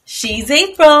She's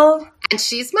April. And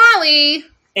she's Molly.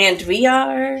 And we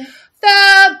are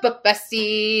the Book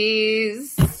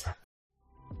Besties.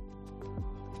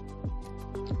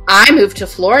 I moved to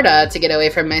Florida to get away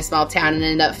from my small town and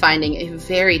ended up finding a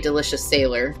very delicious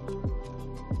sailor.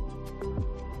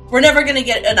 We're never going to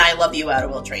get an I love you out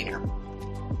of Will Trainer.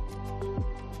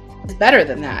 It's better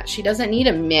than that. She doesn't need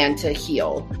a man to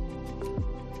heal.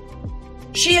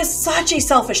 She is such a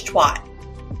selfish twat.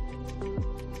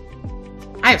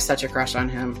 I have such a crush on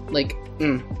him.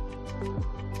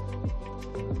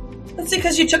 That's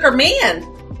because you took her man.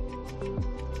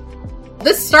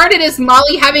 This started as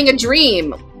Molly having a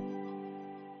dream.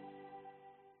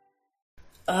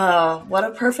 What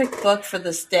a perfect book for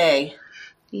this day.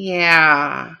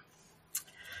 Yeah.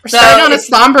 We're starting on a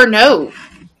somber note.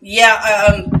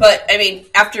 Yeah, but I mean,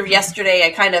 after yesterday, I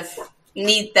kind of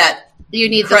need that. You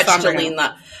need crutch the somber to lean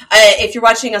note. If you're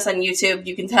watching us on YouTube,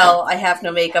 you can tell I have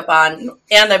no makeup on,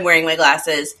 and I'm wearing my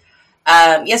glasses.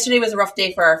 Yesterday was a rough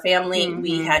day for our family. Mm-hmm.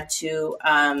 We had to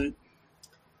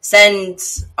send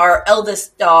our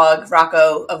eldest dog,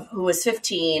 Rocco, who was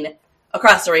 15,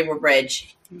 across the Rainbow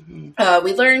Bridge. Mm-hmm.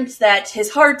 We learned that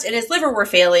his heart and his liver were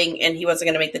failing, and he wasn't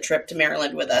going to make the trip to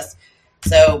Maryland with us.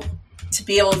 So to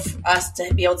be able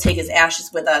to take his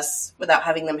ashes with us without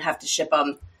having them have to ship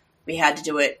them, we had to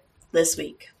do it this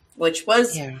week, which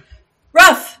was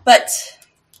rough, but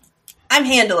I'm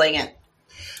handling it.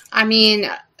 I mean,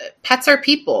 pets are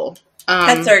people.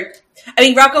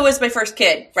 Rocco was my first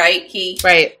kid, right?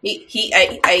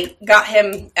 I got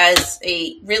him as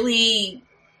a really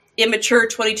immature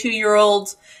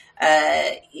 22-year-old.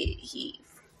 He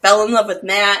fell in love with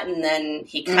Matt, and then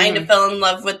he kind of fell in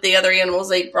love with the other animals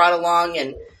they brought along,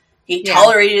 and he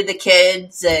tolerated the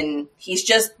kids, and he's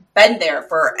just been there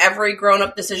for every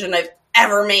grown-up decision I've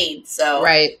ever made. So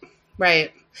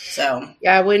Right. So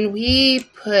yeah, when we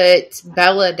put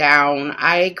Bella down,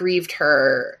 I grieved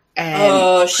her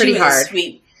and pretty hard. A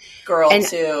sweet girl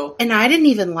too. And I didn't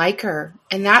even like her.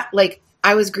 And that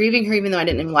I was grieving her even though I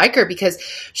didn't even like her because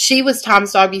she was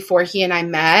Tom's dog before he and I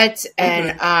met.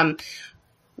 And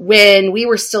when we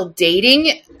were still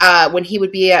dating, when he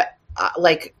would be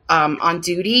on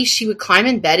duty, she would climb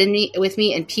in bed with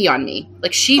me and pee on me.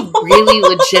 She really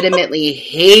legitimately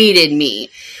hated me.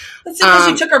 That's because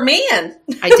you took her man.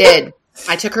 I did.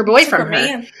 I took her boy from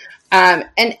her.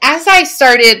 And as I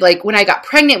started, when I got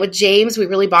pregnant with James, we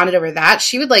really bonded over that.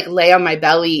 She would lay on my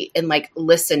belly and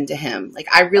listen to him.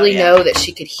 I really know that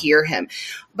she could hear him.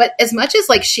 But as much as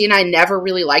she and I never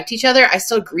really liked each other, I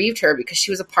still grieved her because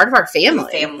she was a part of our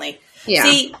family. Yeah.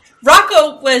 See,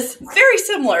 Rocco was very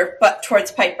similar, but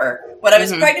towards Piper. When I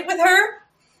was pregnant with her,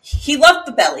 he loved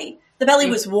the belly. The belly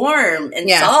was warm and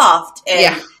soft,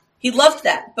 and he loved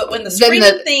that. But when the screaming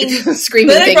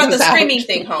I brought the screaming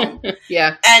thing home.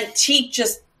 And he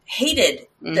just hated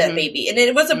that baby. And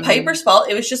it wasn't Piper's fault.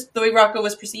 It was just the way Rocco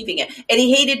was perceiving it. And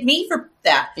he hated me for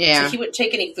that. Yeah. So he wouldn't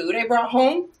take any food I brought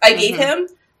home. I gave him,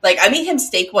 I made him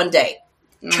steak one day.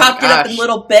 Chopped it up in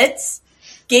little bits.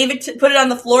 Put it on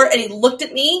the floor, and he looked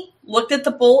at me, looked at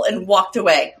the bowl, and walked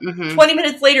away. 20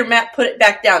 minutes later, Matt put it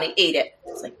back down. He ate it.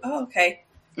 I was like, oh, okay.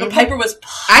 But Piper was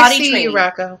potty training. I see you,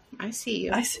 Rocco. I see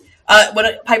you.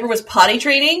 When Piper was potty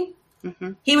training,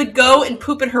 he would go and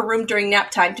poop in her room during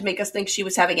nap time to make us think she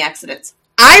was having accidents.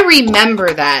 I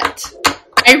remember that.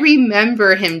 I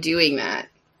remember him doing that.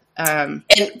 And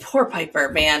poor Piper,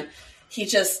 man. He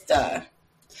just...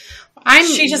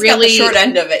 she just got the short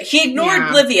end of it. He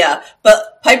ignored Livia,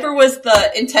 but Piper was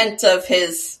the intent of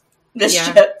his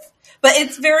mischief. Yeah. But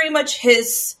it's very much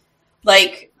his,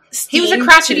 he was a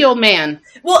crotchety old man.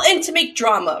 Well, and to make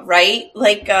drama, right?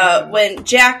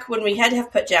 When we had to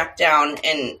have put Jack down,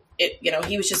 and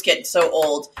he was just getting so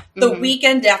old. The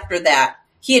weekend after that,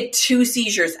 he had 2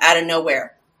 seizures out of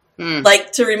nowhere.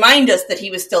 To remind us that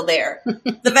he was still there.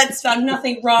 The vets found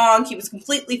nothing wrong. He was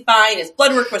completely fine. His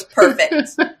blood work was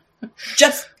perfect.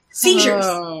 Just seizures.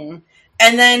 Oh.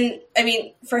 And then,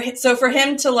 for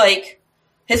him to,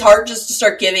 his heart just to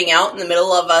start giving out in the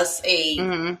middle of us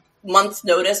a month's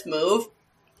notice move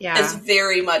is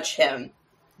very much him.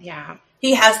 Yeah.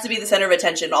 He has to be the center of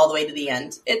attention all the way to the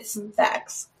end. It's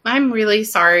facts. I'm really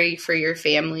sorry for your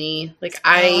family.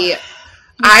 I'm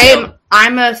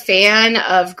a fan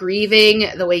of grieving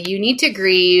the way you need to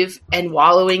grieve and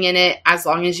wallowing in it as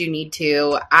long as you need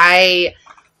to. I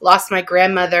lost my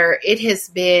grandmother. It has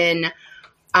been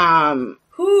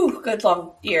good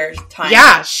long year time.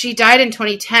 Yeah, she died in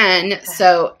 2010,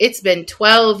 so it's been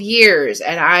 12 years,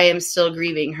 and I am still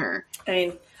grieving her.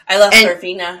 I left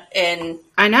Arvina in...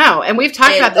 I know, and we've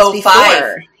talked about this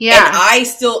before. Yeah. And I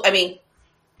still,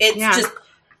 just...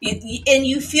 and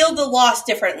you feel the loss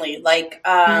differently. Like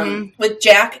with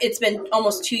Jack, it's been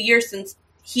almost 2 years since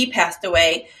he passed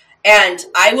away, and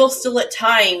I will still at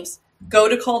times go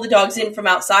to call the dogs in from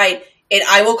outside, and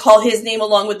I will call his name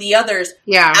along with the others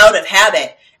out of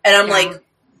habit. And I'm like,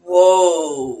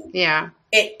 whoa. Yeah.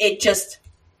 It just,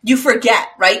 you forget,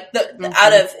 right?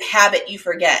 Out of habit, you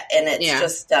forget. And it's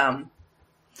just,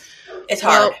 it's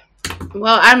hard.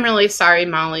 Well, I'm really sorry,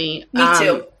 Molly. Me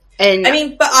too. And I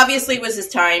mean, but obviously it was his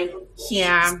time.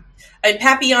 And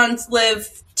Papillons live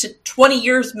to 20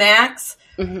 years max.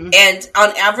 And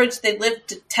on average, they live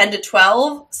to 10 to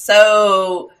 12.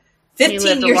 So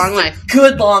 15 years is a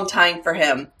good long time for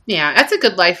him. Yeah, that's a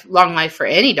good long life for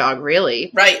any dog,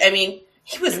 really. Right. I mean,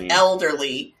 he was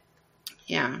elderly.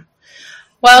 Yeah.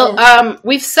 Well,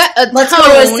 we've set a Let's tone.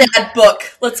 go to a sad book.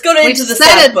 Let's go into the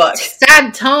sad book.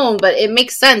 Sad tone, but it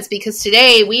makes sense because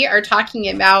today we are talking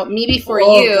about Me Before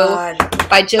You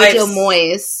by Jojo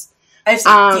Moyes. I have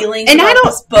some feelings about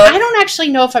this book. I don't actually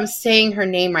know if I'm saying her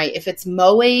name right. If it's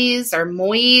Moyes or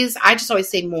Moyes. I just always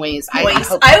say Moyes. I always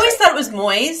thought it was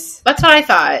Moyes. That's what I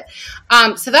thought.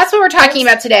 So that's what we're talking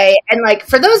about today. And like,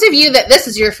 for those of you that this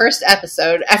is your first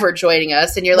episode ever joining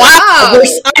us, and you're like,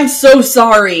 I'm so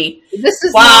sorry. This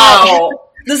is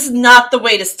this is not the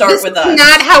way to start with us. This is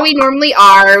not how we normally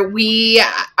are. We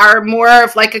are more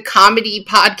of like a comedy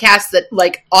podcast that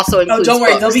like also includes don't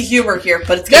worry, books. There'll be humor here,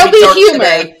 but it's going to be dark humor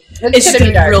today. It's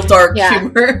going to be real dark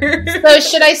humor. So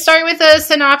should I start with a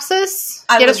synopsis?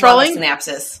 Get us rolling?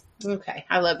 Synopsis. Okay.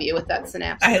 I love you with that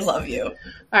synopsis. I love you. All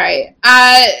right.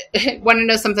 Want to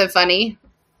know something funny?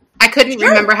 I couldn't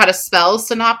remember how to spell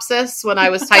synopsis when I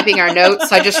was typing our notes,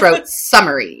 so I just wrote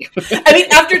summary. I mean,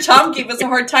 after Tom gave us a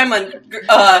hard time on,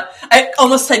 I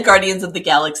almost said Guardians of the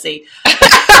Galaxy.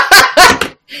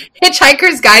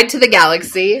 Hitchhiker's Guide to the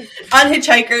Galaxy. On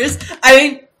Hitchhikers. I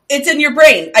mean, it's in your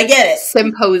brain. I get it.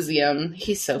 Symposium.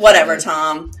 He's so Whatever, funny.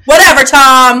 Tom. Whatever,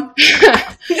 Tom! All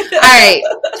right.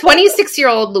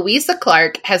 26-year-old Louisa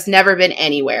Clark has never been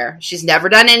anywhere. She's never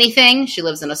done anything. She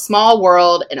lives in a small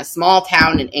world in a small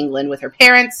town in England with her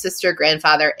parents, sister,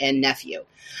 grandfather, and nephew.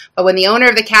 But when the owner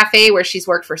of the cafe where she's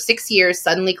worked for 6 years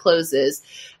suddenly closes,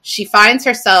 she finds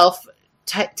herself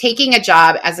taking a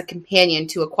job as a companion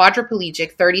to a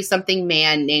quadriplegic 30-something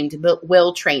man named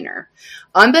Will Traynor.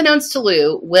 Unbeknownst to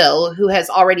Lou, Will, who has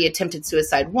already attempted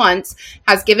suicide once,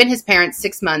 has given his parents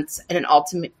 6 months and an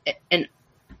ultimatum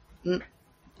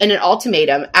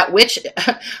at which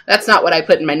that's not what I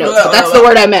put in my notes, but that's the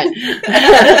word I meant.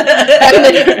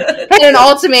 and an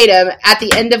ultimatum at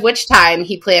the end of which time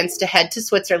he plans to head to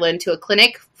Switzerland to a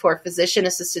clinic for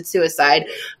physician-assisted suicide,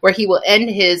 where he will end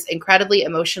his incredibly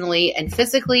emotionally and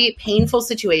physically painful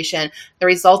situation that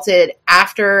resulted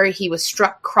after he was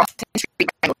struck cross-country by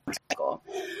a motorcycle.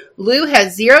 Lou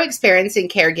has zero experience in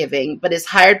caregiving, but is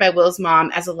hired by Will's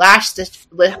mom as a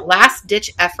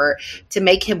last-ditch effort to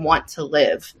make him want to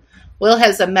live. Will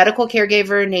has a medical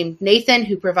caregiver named Nathan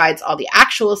who provides all the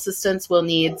actual assistance Will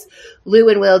needs. Lou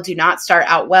and Will do not start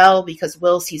out well because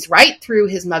Will sees right through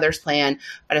his mother's plan,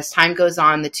 but as time goes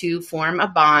on, the two form a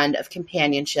bond of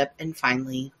companionship and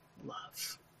finally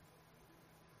love.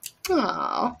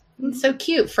 Aww, it's so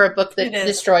cute for a book that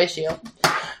destroys you.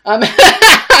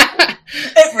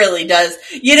 It really does.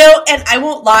 You know, and I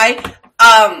won't lie,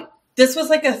 this was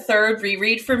like a third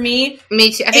reread for me.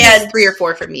 Me too. I think it's 3 or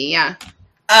 4 for me, yeah.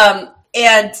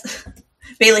 And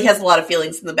Bailey has a lot of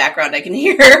feelings in the background I can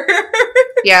hear.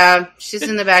 Yeah, she's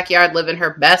in the backyard living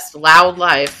her best loud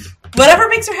life. Whatever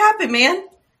makes her happy, man.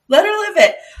 Let her live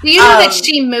it. Do you know that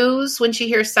she moos when she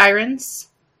hears sirens?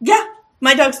 Yeah,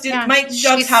 my dogs do. Yeah. My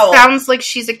dogs howl. Sounds like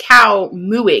she's a cow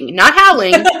mooing, not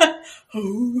howling.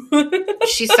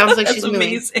 She sounds like she's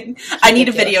amazing. I need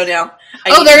a video now.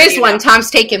 There is one.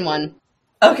 Tom's taken one.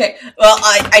 Okay. Well,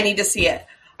 I need to see it.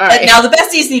 All right. Now the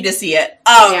besties need to see it.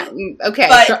 Okay.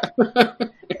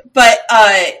 But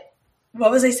what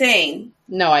was I saying?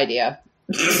 No idea.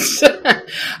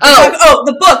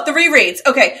 The book, the rereads.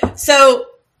 Okay, so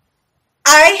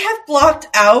I have blocked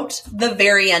out the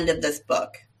very end of this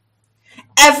book.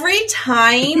 Every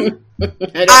time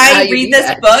I read this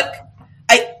book,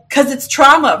 because it's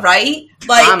trauma, right?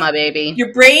 Like, trauma, baby.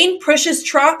 Your brain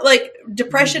pushes like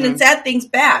depression and sad things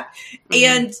back.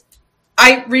 And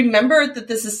I remember that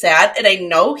this is sad, and I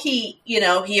know he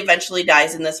eventually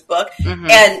dies in this book,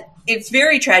 and it's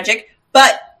very tragic,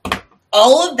 but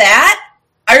all of that,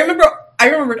 I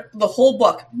remember the whole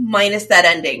book minus that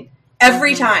ending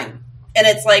every time. And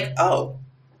it's like, oh,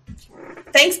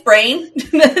 thanks, brain.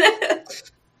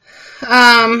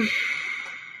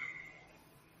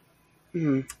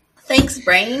 Thanks,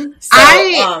 brain. So,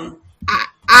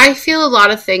 I feel a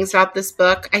lot of things about this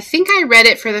book. I think I read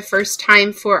it for the first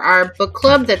time for our book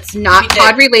club that's not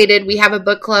pod related. We have a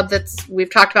book club we've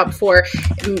talked about before.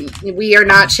 We are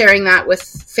not sharing that with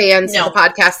fans of the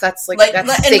podcast. That's that's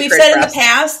and we've said in the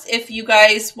past, if you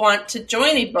guys want to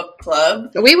join a book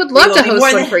club, we would love to host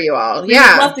one for you all. We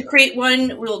would love to create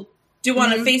one. We'll do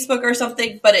one on Facebook or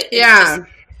something, but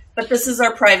but this is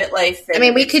our private life.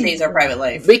 And we can stays our private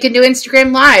life. We can do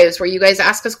Instagram lives where you guys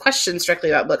ask us questions directly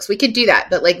about books. We could do that,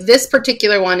 but this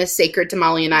particular one is sacred to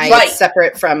Molly and I. Right. It's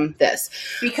separate from this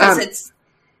because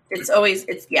it's always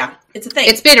it's a thing.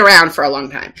 It's been around for a long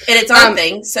time, and it's our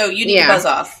thing. So you need to buzz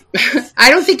off. I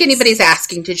don't think anybody's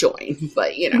asking to join,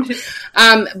 but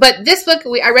but this book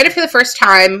I read it for the first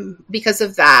time because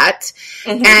of that,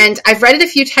 and I've read it a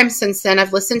few times since then.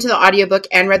 I've listened to the audiobook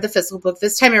and read the physical book.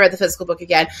 This time I read the physical book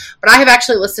again, but I have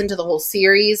actually listened to the whole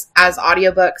series as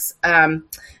audiobooks, and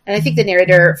I think the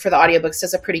narrator for the audiobooks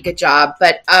does a pretty good job.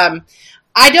 But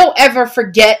I don't ever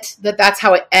forget that that's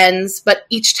how it ends, but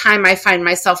each time I find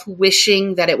myself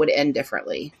wishing that it would end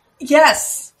differently.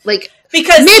 Yes.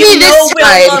 Because maybe Will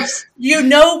loves Lou. You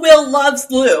know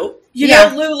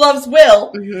Lou loves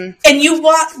Will. Mm-hmm. And you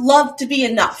want love to be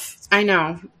enough. I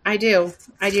know. I do.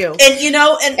 And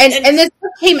and this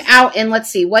book came out in, let's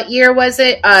see, what year was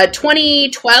it?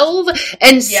 2012.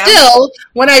 And still,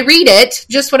 when I read it,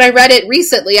 just when I read it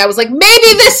recently, I was like, maybe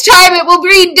this time it will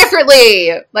read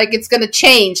differently. It's going to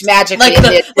change magically.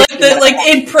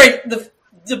 In print,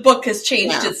 the book has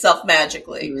changed itself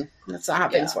magically. Mm-hmm. That's not how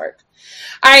things work.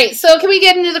 All right, so can we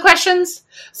get into the questions?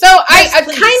 So I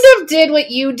kind of did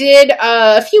what you did.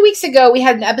 A few weeks ago, we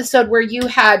had an episode where you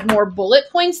had more bullet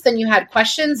points than you had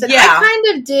questions. And I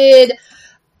kind of did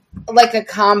a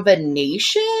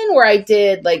combination where I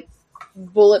did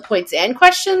bullet points and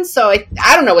questions. So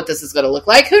I don't know what this is going to look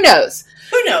like. Who knows?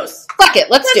 Fuck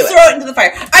it. Let's do it. Throw it into the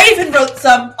fire. I even wrote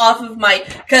some off of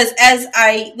because as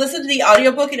I listened to the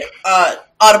audiobook,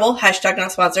 Audible, #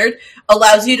 not sponsored,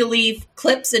 allows you to leave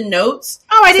clips and notes.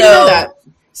 Oh, I didn't know that.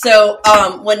 So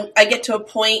when I get to a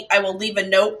point, I will leave a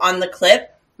note on the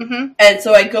clip. Mm-hmm. And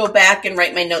so I go back and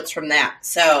write my notes from that.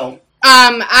 So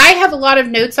I have a lot of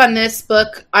notes on this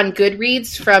book on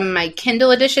Goodreads from my Kindle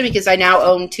edition because I now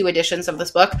own 2 editions of this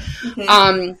book.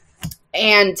 Mm-hmm.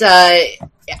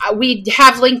 We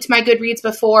have linked my Goodreads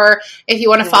before. If you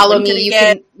want to follow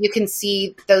me, you can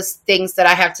see those things that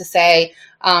I have to say.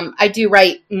 I do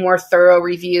write more thorough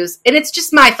reviews, and it's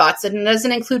just my thoughts, and it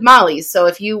doesn't include Molly's. So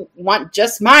if you want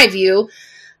just my view,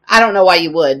 I don't know why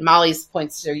you would. Molly's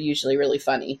points are usually really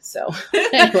funny. So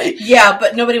anyway. Yeah,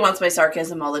 but nobody wants my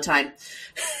sarcasm all the time.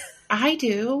 I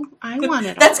do. I want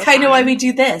it. That's kind of why we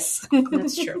do this.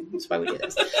 That's true. That's why we do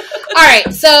this. All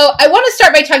right. So I want to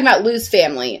start by talking about Lou's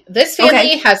family. This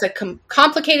family has a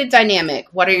complicated dynamic.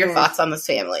 What are your thoughts on this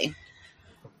family?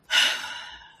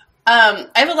 I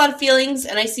have a lot of feelings,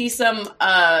 and I see some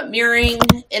mirroring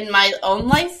in my own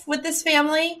life with this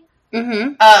family.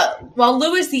 Mm-hmm. While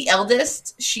Lou is the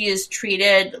eldest, she is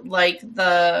treated like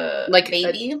the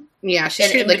baby.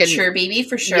 She's treated like a mature baby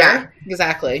for sure. Yeah,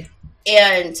 exactly.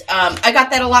 And I got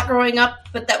that a lot growing up,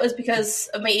 but that was because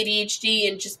of my ADHD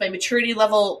and just my maturity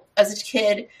level as a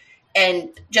kid. And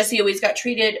Jesse always got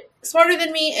treated smarter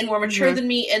than me and more mature than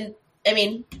me. And I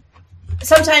mean,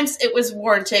 sometimes it was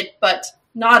warranted, but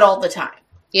not all the time.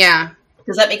 Yeah.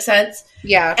 Does that make sense?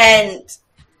 Yeah. And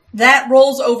that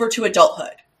rolls over to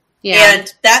adulthood. Yeah.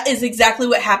 And that is exactly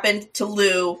what happened to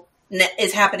Lou,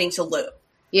 is happening to Lou.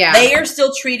 Yeah. They are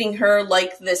still treating her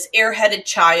like this airheaded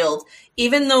child,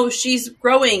 even though she's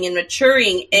growing and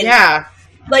maturing. And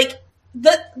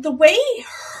the way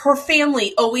her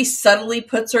family always subtly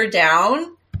puts her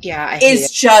down I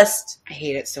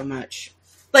hate it so much.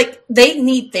 They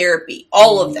need therapy,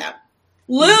 all of them.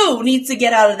 Lou needs to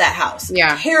get out of that house.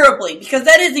 Yeah. Terribly, because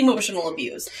that is emotional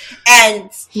abuse. And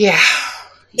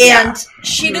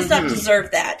she does not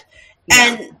deserve that. Yeah.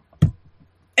 And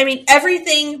I mean,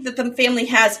 everything that the family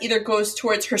has either goes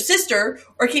towards her sister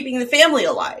or keeping the family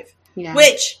alive,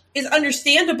 which is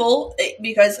understandable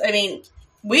because, I mean,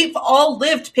 we've all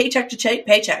lived paycheck to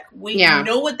paycheck. We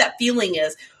know what that feeling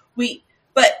is.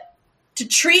 But to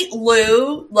treat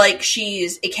Lou like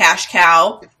she's a cash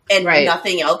cow and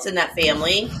nothing else in that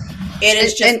family,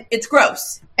 it's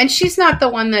gross. And she's not the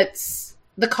one that's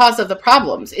the cause of the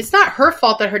problems. It's not her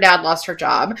fault that her dad lost her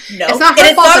job. No. It's not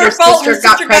her fault that her sister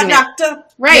got pregnant. Knocked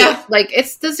up. Right. Yeah.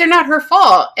 They're not her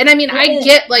fault. And I mean, I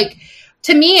get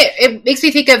to me, it makes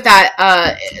me think of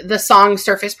that, the song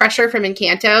Surface Pressure from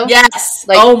Encanto. Yes.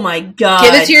 Oh my God.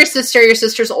 Give it to your sister. Your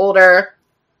sister's older.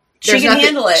 She can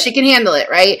handle it. She can handle it,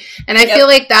 right? And I feel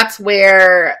like that's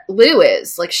where Lou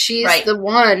is. Like, she's the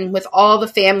one with all the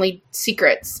family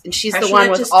secrets, and she's the one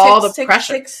with all the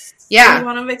pressure. You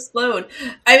want to explode.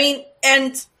 I mean,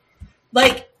 and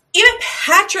like even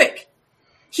Patrick,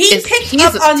 he picked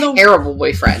up on the terrible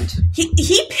boyfriend.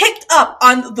 He picked up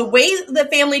on the way the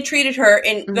family treated her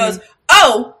and goes,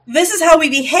 "Oh, this is how we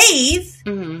behave,"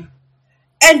 and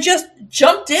just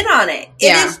jumped in on it.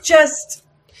 It is just.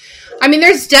 I mean,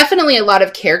 there's definitely a lot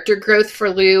of character growth for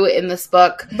Lou in this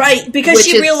book. Right, because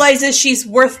she realizes she's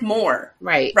worth more.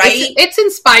 Right. Right? It's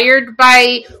inspired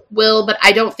by Will, but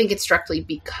I don't think it's directly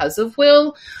because of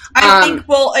Will. I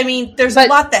think, there's a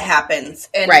lot that happens.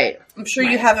 And I'm sure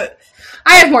you have it.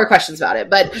 I have more questions about it,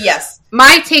 but yes.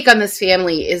 My take on this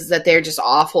family is that they're just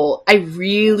awful. I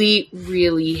really,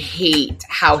 really hate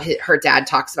how her dad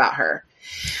talks about her.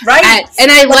 Right.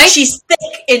 And I like she's thick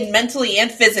and mentally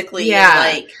and physically.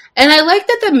 Yeah. And I like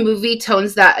that the movie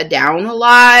tones that down a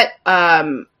lot.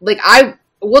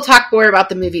 We'll talk more about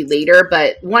the movie later,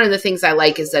 but one of the things I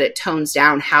like is that it tones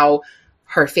down how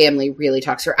her family really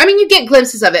talks to her. I mean, you get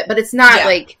glimpses of it, but it's not it's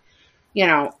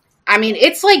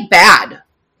like bad.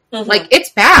 Like, it's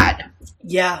bad.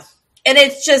 Yeah. And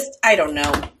it's just, I don't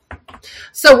know.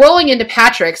 So rolling into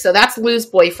Patrick, so that's Lou's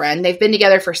boyfriend. They've been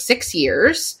together for 6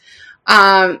 years.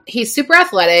 He's super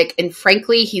athletic, and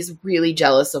frankly, he's really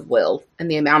jealous of Will and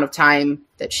the amount of time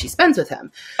that she spends with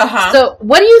him. So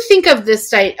what do you think of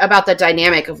this about the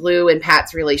dynamic of Lou and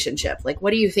Pat's relationship? Like,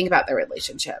 what do you think about their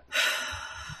relationship?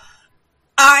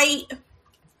 I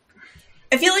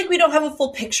feel like we don't have a full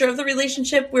picture of the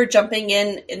relationship. We're jumping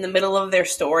in the middle of their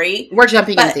story. We're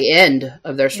jumping at the end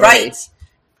of their story. Right.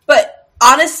 But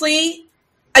honestly,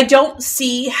 I don't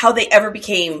see how they ever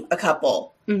became a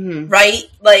couple. Right?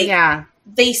 Like,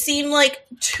 they seem like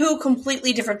two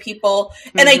completely different people.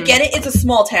 And I get it. It's a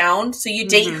small town. So you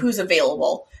date who's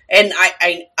available. And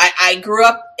I grew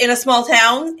up in a small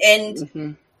town,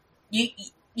 and you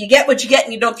get what you get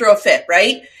and you don't throw a fit.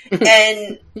 Right?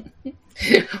 And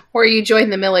or you join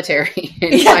the military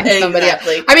and find somebody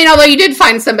else. I mean, although you did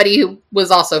find somebody who was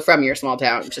also from your small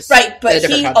town. Just right. But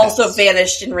he also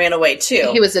vanished and ran away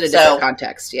too. He was in a different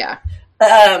context. Yeah.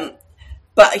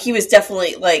 But he was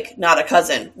definitely, like, not a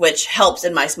cousin, which helps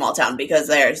in my small town because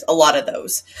there's a lot of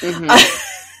those.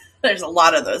 There's a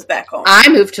lot of those back home. I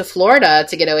moved to Florida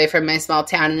to get away from my small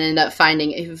town and ended up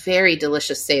finding a very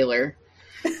delicious sailor.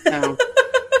 So,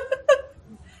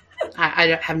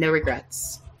 I have no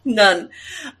regrets. None.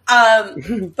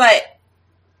 But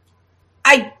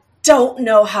I don't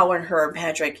know how her and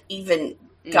Patrick even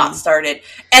got started.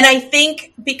 And I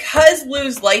think because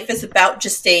Lou's life is about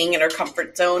just staying in her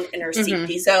comfort zone, in her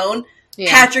safety zone,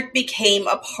 Patrick became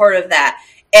a part of that.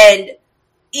 And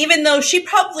even though she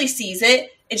probably sees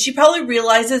it, and she probably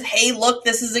realizes, hey, look,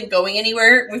 this isn't going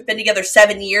anywhere. We've been together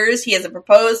 7 years. He hasn't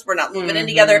proposed. We're not moving in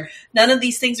together. None of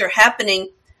these things are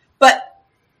happening. But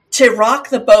to rock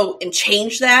the boat and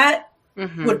change that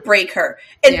would break her.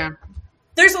 And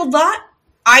there's a lot,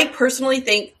 I personally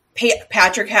think,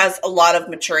 Patrick has a lot of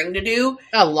maturing to do.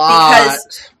 A lot.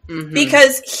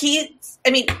 Because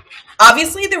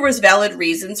obviously there was valid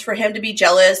reasons for him to be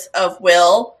jealous of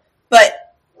Will,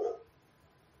 but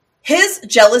his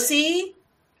jealousy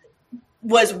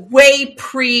was way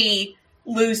pre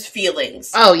Lou's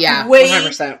feelings. Oh, yeah.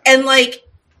 100%. And, like,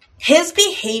 his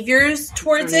behaviors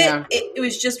towards it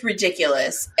was just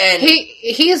ridiculous. And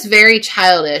he is very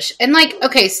childish. And, like,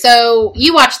 okay, so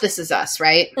you watch This Is Us,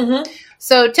 right?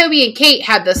 So Toby and Kate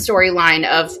had the storyline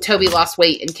of Toby lost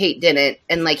weight and Kate didn't,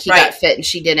 and like he got fit and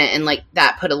she didn't, and like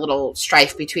that put a little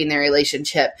strife between their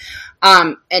relationship.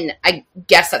 And I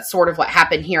guess that's sort of what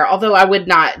happened here. Although I would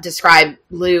not describe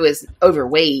Lou as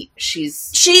overweight.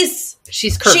 She's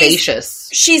curvaceous.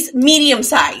 She's medium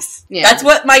size. Yeah. That's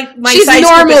what my she's size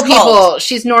normal group is people. Called.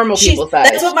 She's normal people size.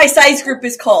 That's what my size group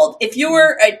is called. If you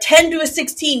were a 10 to a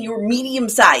 16, you were medium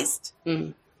sized.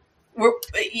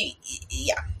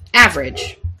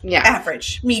 Average. Yeah.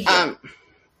 Average. Medium.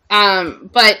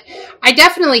 But I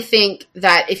definitely think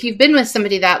that if you've been with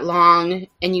somebody that long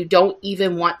and you don't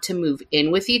even want to move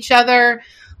in with each other,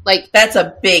 like that's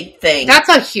a big thing. That's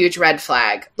a huge red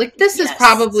flag. Like this is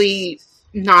probably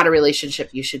not a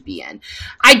relationship you should be in.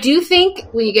 I do think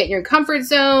when you get in your comfort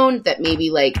zone that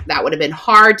maybe like that would have been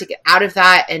hard to get out of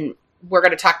that. And we're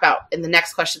going to talk about in the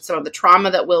next question some of the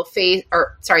trauma that Lou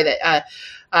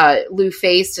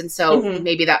faced, and so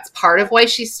maybe that's part of why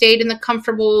she stayed in the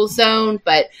comfortable zone.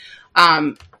 But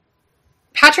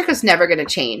Patrick was never going to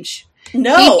change.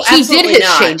 No, he did his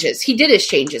changes. He did his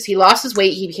changes. He lost his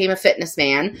weight. He became a fitness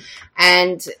man,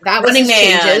 and that was his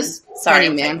changes. Sorry,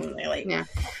 Running Man. Yeah,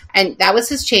 And that was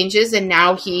his changes, and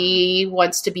now he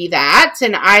wants to be that.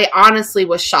 And I honestly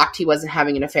was shocked he wasn't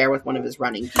having an affair with one of his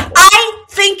running people. I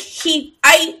think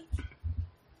I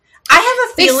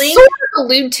have a feeling they sort of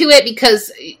allude to it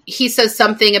because he says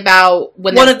something about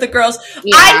when one of the girls.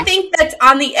 Yeah. I think that's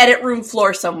on the edit room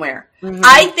floor somewhere. Mm-hmm.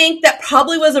 I think that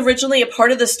probably was originally a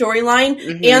part of the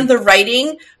storyline and the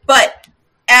writing, but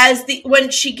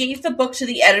when she gave the book to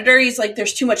the editor, he's like,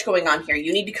 "There's too much going on here.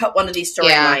 You need to cut one of these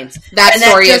storylines." Yeah. That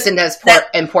story isn't as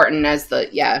important as the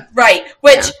right.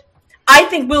 Which I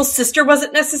think Will's sister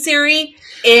wasn't necessary.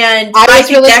 And I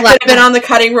think that could have been on the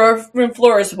cutting room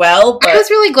floor as well. But I was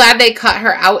really glad they cut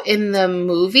her out in the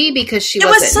movie because she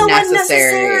wasn't so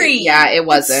unnecessary. Yeah, it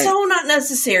wasn't. It's so not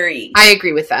necessary. I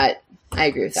agree with that.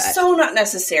 So not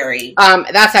necessary.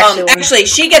 That's actually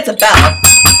she gets a bell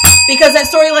because that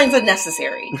storyline's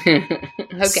unnecessary.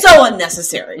 Okay. So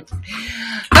unnecessary.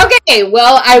 Okay,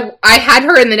 well, I had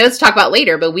her in the notes to talk about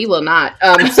later, but we will not.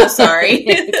 I'm so sorry.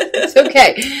 It's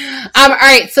okay. All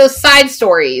right, so side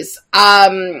stories.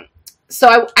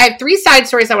 So I have 3 side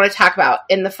stories I want to talk about.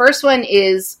 And the first one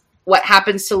is what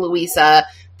happens to Louisa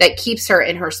that keeps her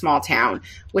in her small town,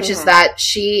 which is that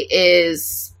she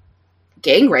is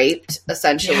gang raped,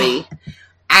 essentially.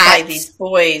 By these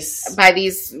boys. By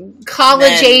these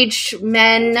college-aged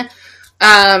men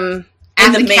at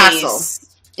the castle.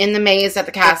 In the maze at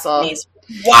the castle.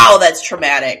 Wow, that's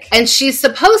traumatic. And she's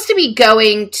supposed to be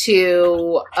going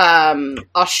to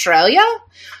Australia.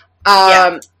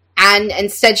 And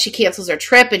instead she cancels her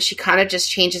trip and she kind of just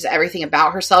changes everything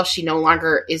about herself. She no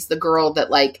longer is the girl that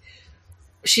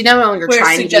she no longer wears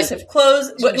trying suggestive to be,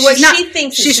 clothes. What she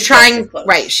thinks she's trying clothes.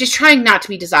 Right. She's trying not to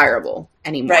be desirable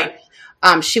anymore.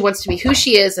 Right. She wants to be who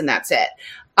she is and that's it.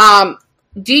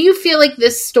 Do you feel like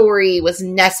this story was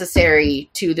necessary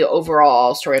to the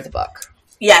overall story of the book?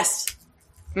 Yes.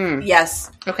 Yes.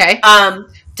 Okay.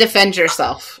 Defend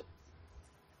yourself.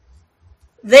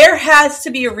 There has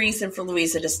to be a reason for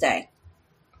Louisa to stay.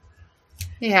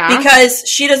 Yeah. Because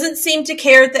she doesn't seem to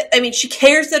care she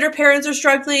cares that her parents are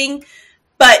struggling,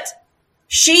 but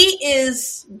she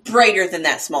is brighter than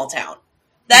that small town.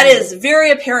 That is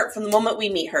very apparent from the moment we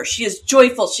meet her. She is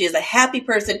joyful. She is a happy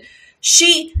person.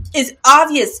 She is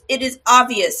obvious. It is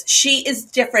obvious. She is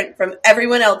different from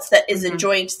everyone else that is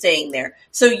enjoying staying there.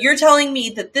 So you're telling me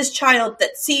that this child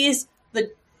that sees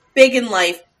the big in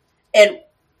life and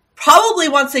probably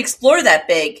wants to explore that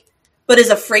big, but is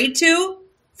afraid to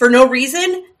for no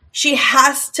reason, she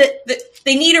has to,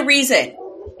 they need a reason.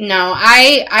 No,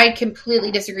 I completely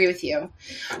disagree with you.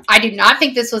 I do not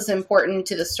think this was important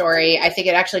to the story. I think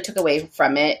it actually took away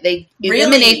from it. They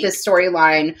eliminate this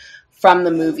storyline from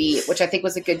the movie, which I think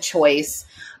was a good choice.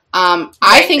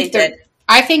 I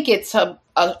think it's a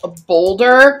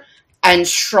bolder and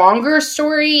stronger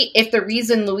story if the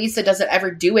reason Louisa doesn't ever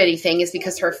do anything is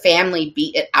because her family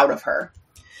beat it out of her.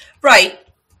 Right.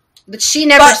 But she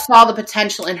never saw the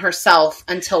potential in herself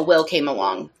until Will came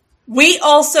along. We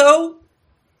also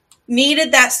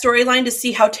needed that storyline to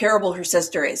see how terrible her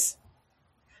sister is.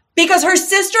 Because her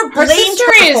sister blamed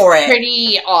her for it.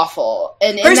 Pretty awful.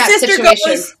 And in that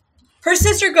situation... Her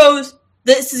sister goes,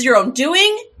 this is your own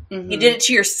doing. You did it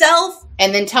to yourself.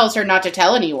 And then tells her not to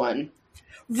tell anyone.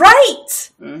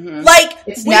 Right.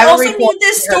 We also need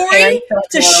this story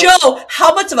to show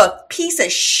how much of a piece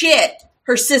of shit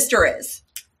her sister is.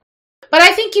 But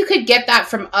I think you could get that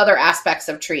from other aspects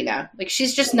of Trina.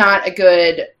 She's just not a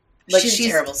good... she's a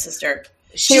terrible sister.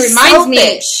 She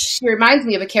reminds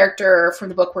me of a character from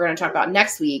the book we're going to talk about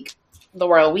next week, The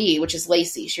Royal We, which is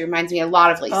Lacey. She reminds me a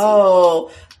lot of Lacey.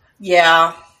 Oh,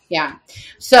 yeah. Yeah.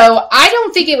 So I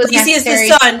don't think it was necessary. Lacey is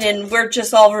the sun, and we're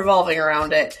just all revolving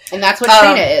around it. And that's what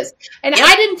Trina is. And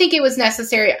I didn't think it was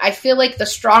necessary. I feel like the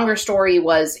stronger story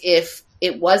was if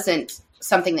it wasn't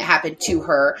something that happened to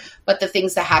her, but the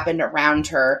things that happened around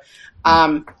her.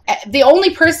 The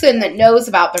only person that knows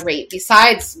about the rape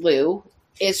besides Lou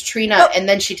is Trina, and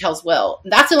then she tells Will.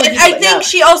 That's the only people that know. I think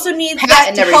she also needs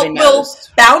that to help Will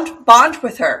bond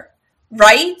with her,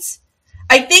 right?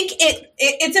 I think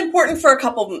it's important for a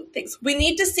couple of things. We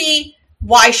need to see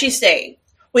why she's staying.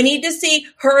 We need to see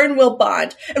her and Will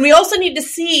bond. And we also need to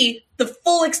see the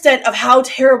full extent of how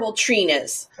terrible Trina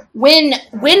is. When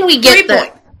we get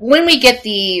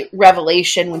the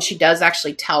revelation, when she does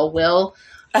actually tell Will,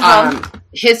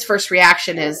 his first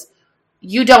reaction is,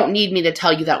 you don't need me to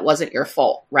tell you that wasn't your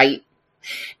fault, right?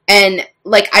 And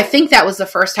I think that was the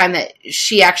first time that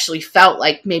she actually felt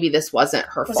like maybe this wasn't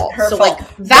her fault.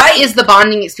 That is the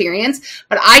bonding experience.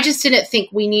 But I just didn't think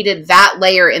we needed that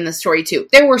layer in the story too.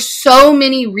 There were so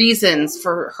many reasons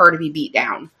for her to be beat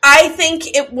down. I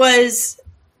think it was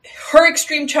her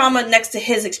extreme trauma next to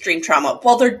his extreme trauma.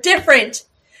 While they're different,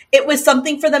 it was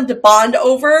something for them to bond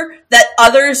over that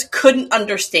others couldn't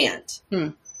understand.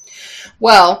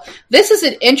 Well, this is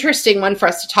an interesting one for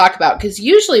us to talk about, because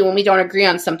usually when we don't agree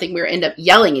on something, we end up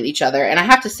yelling at each other. And I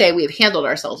have to say, we've handled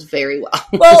ourselves very well.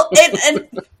 Well, and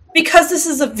because this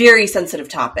is a very sensitive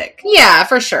topic. Yeah,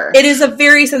 for sure. It is a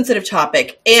very sensitive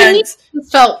topic. And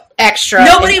felt extra.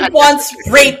 Nobody wants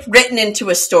rape written into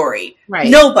a story. Right.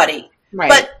 Nobody. Right.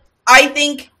 But I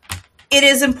think it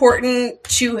is important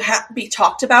to be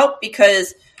talked about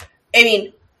because, I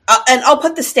mean, and I'll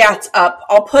put the stats up.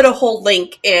 I'll put a whole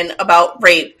link in about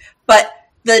rape. But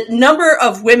the number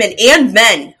of women and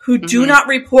men who do not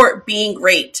report being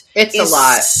raped it's a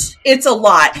lot. It's a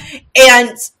lot.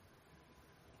 And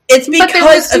it's because but there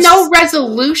was no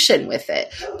resolution with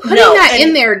it. Putting that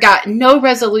in there got no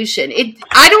resolution.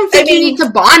 I don't think you need to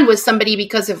bond with somebody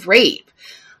because of rape.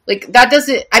 Like, that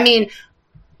doesn't, I mean,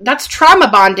 that's trauma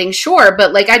bonding, sure,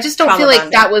 but, like, I just don't feel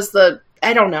like that was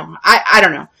I don't know. I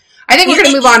don't know. I think we're going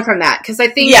to move on from that, because I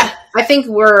think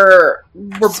we're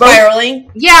spiraling.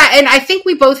 Both, yeah, and I think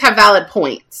we both have valid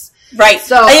points. Right.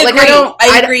 So,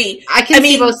 I agree. I can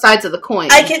see both sides of the coin.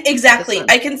 I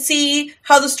can see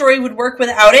how the story would work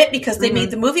without it, because they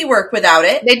made the movie work without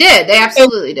it. They did. They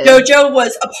absolutely did. JoJo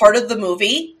was a part of the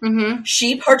movie. Mm-hmm.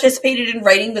 She participated in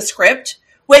writing the script,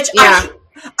 which I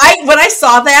when I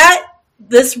saw that,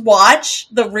 the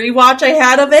rewatch I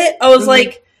had of it, I was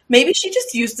like, maybe she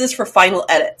just used this for final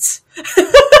edits.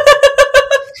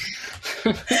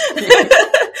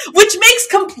 Which makes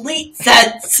complete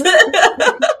sense.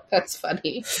 That's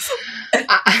funny.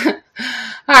 All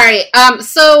right.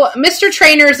 So, Mr.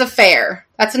 Trainer's affair.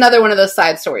 That's another one of those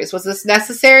side stories. Was this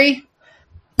necessary?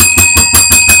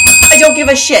 I don't give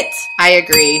a shit. I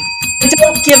agree. I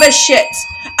don't give a shit.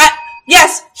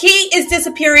 Yes, he is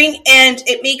disappearing, and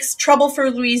it makes trouble for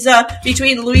Louisa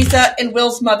between Louisa and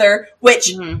Will's mother,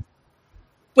 which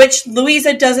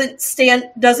Louisa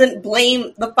doesn't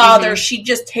blame the father. She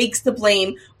just takes the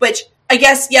blame, which I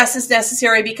guess, yes, is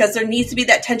necessary because there needs to be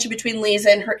that tension between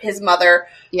Louisa and his mother.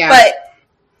 Yeah. But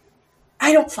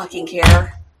I don't fucking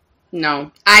care.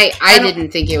 No, I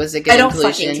didn't think it was a good inclusion. I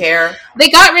don't fucking care. They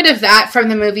got rid of that from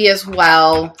the movie as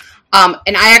well.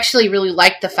 And I actually really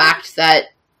liked the fact that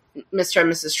Mr. and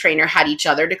Mrs. Trainer had each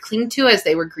other to cling to as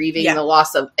they were grieving the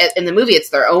loss of, in the movie, it's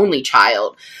their only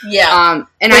child. Yeah.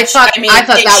 And I thought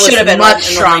that was a much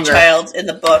stronger child in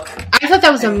the book. I thought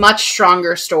that was a much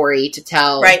stronger story to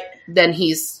tell than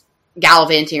he's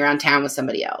gallivanting around town with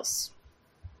somebody else.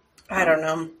 I don't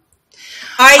know.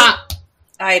 I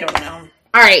don't know.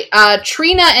 All right.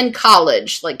 Trina in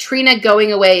college, like Trina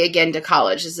going away again to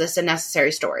college. Is this a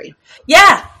necessary story?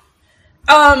 Yeah.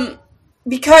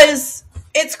 Because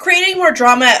it's creating more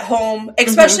drama at home,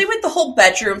 especially with the whole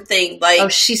bedroom thing. Like, oh,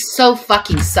 she's so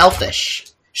fucking selfish.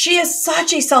 She is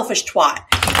such a selfish twat.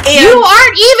 And you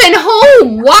aren't even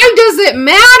home. Why does it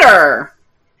matter?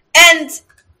 And,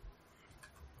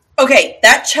 okay,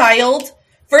 that child,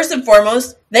 first and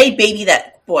foremost, they baby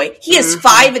that boy. He is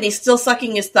 5 and he's still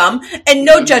sucking his thumb. And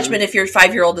no judgment if your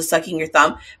 5-year-old is sucking your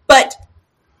thumb. But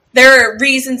there are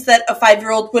reasons that a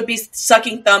 5-year-old would be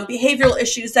sucking thumb, behavioral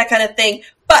issues, that kind of thing.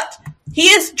 But he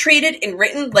is treated and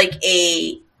written like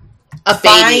a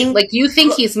baby. Like, you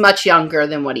think he's much younger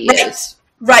than what he is.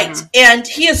 Right. And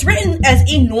he is written as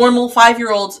a normal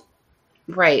 5-year-old.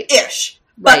 Right-ish.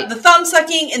 But the thumb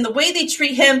sucking and the way they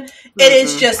treat him, it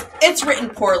is just, it's written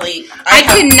poorly. I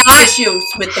cannot issues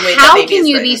with the way how that baby can is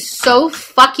you written. Be so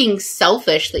fucking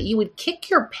selfish that you would kick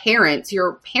your parents who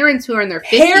are in their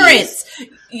 50s,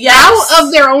 out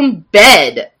of their own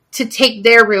bed to take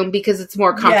their room because it's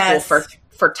more comfortable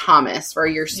for Thomas, for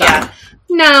your son? Yeah.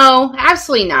 No,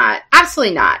 absolutely not.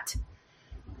 Absolutely not.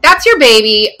 That's your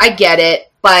baby. I get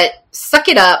it, but suck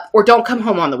it up or don't come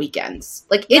home on the weekends.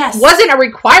 Like, it wasn't a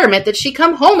requirement that she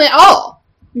come home at all.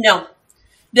 No.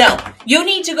 You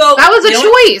need to go. That was a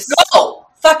choice. Go.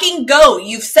 Fucking go.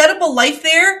 You've set up a life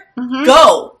there.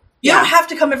 Go. You don't have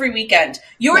to come every weekend.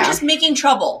 You're just making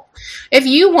trouble. If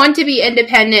you want to be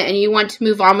independent and you want to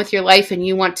move on with your life and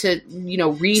you want to,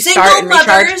 restart Single and recharge,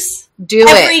 mothers do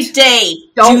every day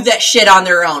do that shit on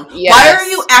their own. Yes. Why are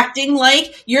you acting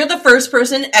like you're the first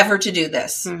person ever to do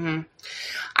this?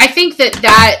 I think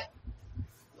that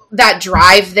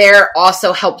drive there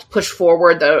also helped push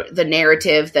forward the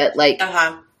narrative that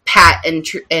Pat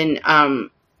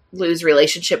and Lou's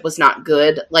relationship was not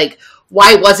good. Like,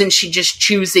 why wasn't she just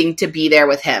choosing to be there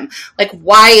with him? Like,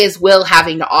 why is Will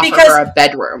having to offer her a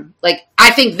bedroom? Like,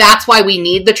 I think that's why we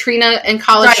need the Trina and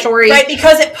college story. Right,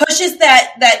 because it pushes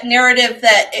that narrative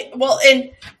that,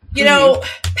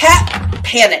 Pat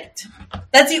panicked.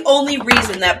 That's the only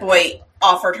reason that boy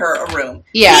offered her a room.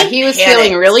 Yeah, he was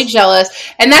feeling really jealous.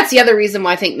 And that's the other reason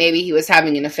why I think maybe he was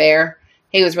having an affair.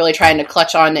 He was really trying to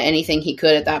clutch on to anything he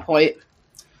could at that point.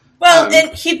 Well, and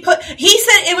he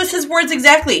said, it was his words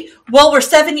exactly, well, we're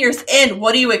 7 years in,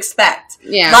 what do you expect?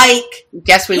 Yeah. Like,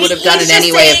 guess we would have done it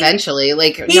anyway eventually.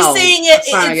 Like, he's saying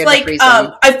it's like,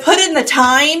 I've put in the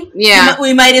time,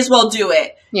 we might as well do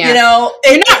it. Yeah. You know?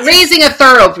 You're not raising a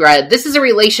thoroughbred. This is a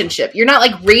relationship. You're not,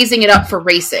 like, raising it up for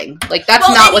racing. Like, that's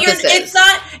not what this is.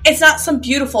 It's not some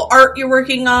beautiful art you're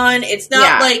working on. It's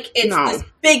not like it's this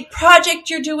big project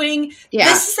you're doing. Yeah.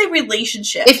 This is a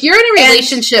relationship. If you're in a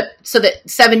relationship so that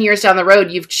 7 years down the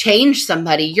road you've changed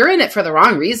somebody, you're in it for the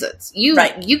wrong reasons. You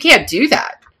can't do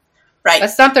that. Right.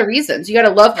 That's not the reasons. You got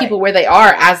to love people where they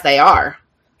are as they are.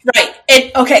 Right.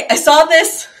 And, okay, I saw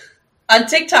this on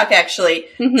TikTok, actually.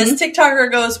 Mm-hmm. This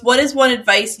TikToker goes, what is one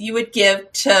advice you would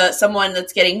give to someone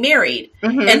that's getting married?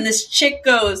 Mm-hmm. And this chick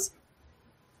goes,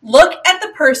 look at the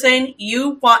person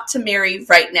you want to marry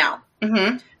right now.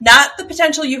 Mm-hmm. Not the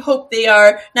potential you hope they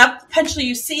are, not the potential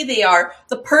you see they are,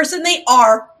 the person they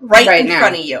are right in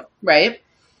front of you. Right.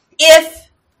 If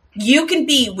you can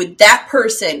be with that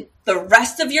person the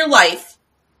rest of your life,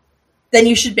 then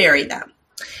you should marry them.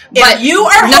 But if you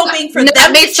are hoping for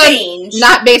them to change,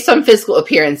 not based on physical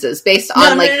appearances, based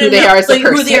on who they are as a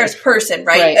person. Who they are as a person,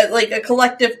 right? Like a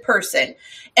collective person.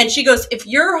 And she goes, if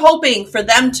you're hoping for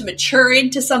them to mature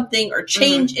into something or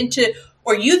change into,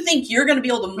 or you think you're going to be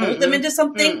able to mold them into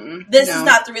something, this is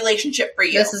not the relationship for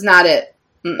you. This is not it.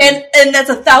 And that's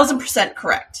 1,000%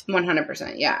 correct.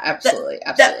 100%. Yeah, absolutely.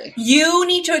 That you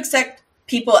need to accept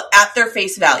people at their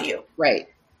face value. Right.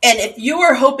 And if you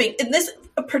are hoping, and this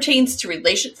pertains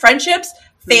to friendships,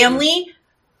 family,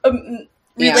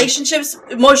 relationships,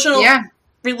 emotional,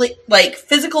 like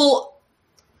physical,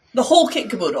 the whole kit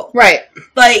caboodle. Right.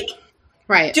 Like,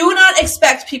 do not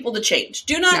expect people to change.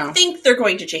 Do not think they're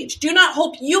going to change. Do not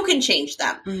hope you can change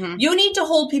them. Mm-hmm. You need to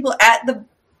hold people at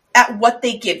what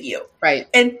they give you. Right.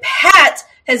 And Pat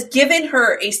has given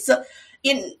her a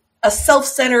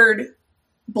self-centered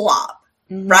blob,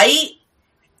 right?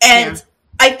 And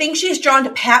I think she's drawn to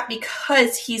Pat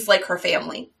because he's like her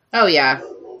family. Oh, yeah.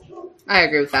 I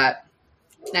agree with that.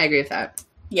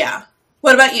 Yeah.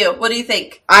 What about you? What do you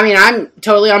think? I mean, I'm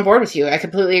totally on board with you. I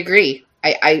completely agree.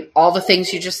 I all the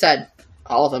things you just said.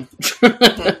 All of them.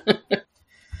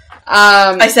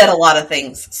 I said a lot of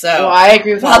things, so I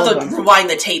agree with all of them. We'll have to rewind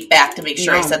the tape back to make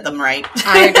sure I said them right.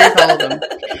 I agree with all of them.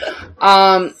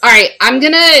 All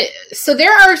right, so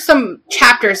there are some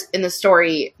chapters in the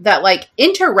story that, like,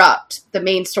 interrupt the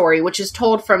main story, which is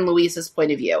told from Louise's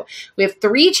point of view. We have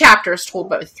 3 chapters told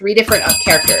by 3 different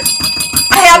characters.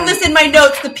 I have this in my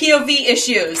notes, the POV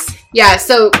issues. Yeah,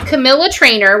 so Camilla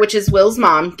Traynor, which is Will's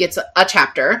mom, gets a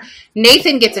chapter.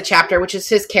 Nathan gets a chapter, which is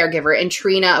his caregiver. And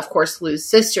Trina, of course, Lou's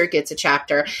sister, gets a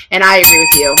chapter. And I agree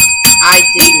with you. I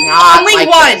did not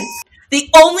like this. The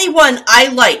only one I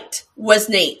liked was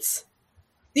Nate's.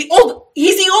 He's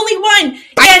the only one.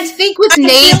 I think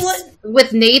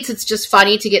with Nate's, it's just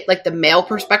funny to get, like, the male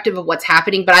perspective of what's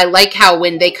happening. But I like how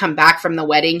when they come back from the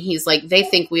wedding, he's like, they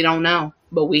think we don't know,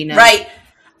 but we know. Right.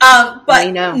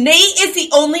 But Nate is the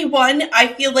only one I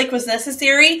feel like was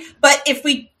necessary. But if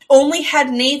we only had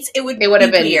Nate's, it would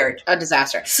have been weird. A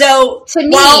disaster. So, to me,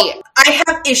 while I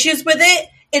have issues with it,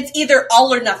 it's either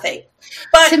all or nothing.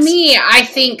 But to me, I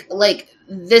think, like,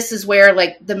 this is where,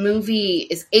 like, the movie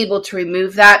is able to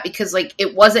remove that because, like,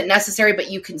 it wasn't necessary, but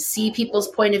you can see people's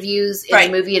point of views in the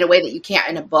movie in a way that you can't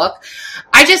in a book.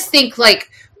 I just think,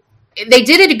 like, they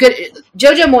did it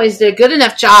JoJo Moyes did a good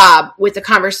enough job with the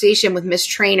conversation with Miss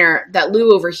Traynor that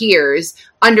Lou overhears,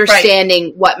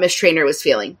 understanding what Miss Traynor was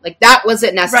feeling. Like, that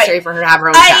wasn't necessary for her to have her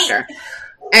own chapter.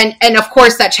 And of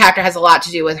course that chapter has a lot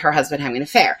to do with her husband having an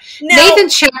affair.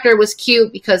 Nathan's chapter was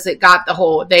cute because it got the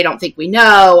whole, they don't think we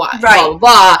know, blah,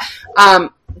 blah, blah.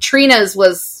 Trina's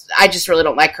was, I just really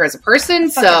don't like her as a person.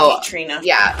 So, Trina.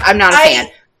 Yeah, I'm not a fan.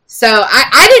 So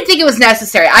I didn't think it was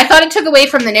necessary. I thought it took away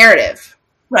from the narrative.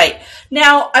 Right.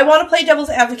 Now, I want to play devil's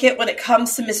advocate when it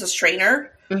comes to Mrs.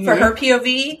 Traynor for her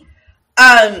POV.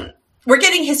 We're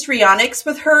getting histrionics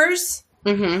with hers,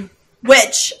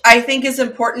 which I think is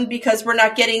important because we're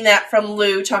not getting that from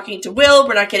Lou talking to Will.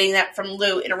 We're not getting that from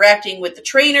Lou interacting with the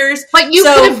trainers. But you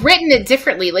could have written it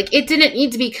differently. Like, it didn't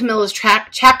need to be Camilla's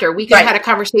chapter. We could have had a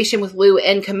conversation with Lou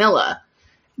and Camilla.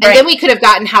 And then we could have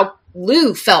gotten how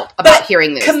Lou felt about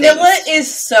hearing this. Camilla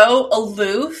is so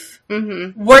aloof.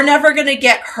 We're never going to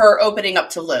get her opening up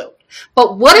to Lou.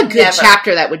 But what a good Never.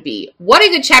 chapter that would be. What a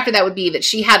good chapter that would be that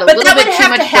she had a But little that would bit too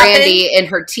have to much happen- brandy in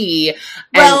her tea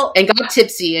and got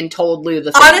tipsy and told Lou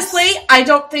the things. Honestly, I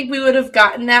don't think we would have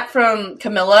gotten that from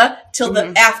Camilla till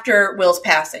after Will's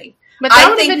passing. But that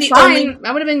would have been fine.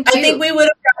 That would have been cute. I think we would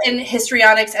have gotten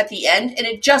histrionics at the end, and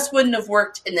it just wouldn't have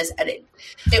worked in this edit.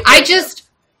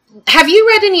 Have you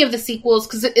read any of the sequels?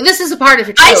 Because this is a part of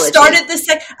a trilogy.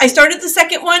 I started the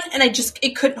second one, and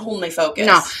it couldn't hold my focus.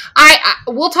 No,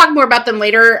 we'll talk more about them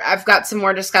later. I've got some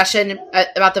more discussion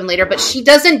about them later. But she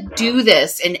doesn't do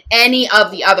this in any of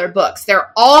the other books.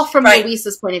 They're all from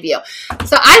Louisa's point of view.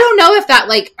 So I don't know if that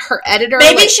her editor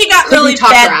she got really talk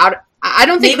bad. her out. I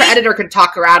don't think her editor could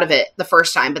talk her out of it the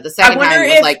first time, but the second time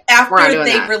was like, after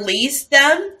they released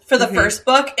them for the first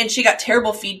book, and she got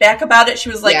terrible feedback about it, she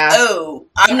was like, "Oh,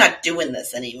 I'm not doing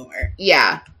this anymore."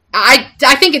 Yeah,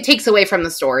 I think it takes away from the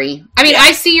story. I mean,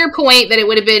 I see your point that it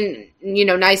would have been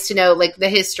nice to know the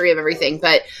history of everything,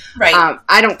 but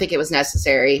I don't think it was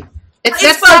necessary. That's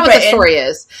not what the story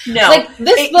is. No,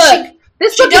 this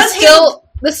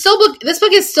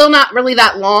book is still not really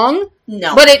that long.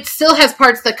 No. But it still has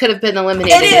parts that could have been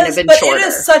eliminated and have been shorter. It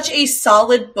is such a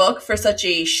solid book for such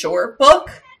a short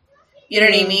book. You know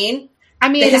what I mean? I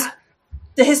mean...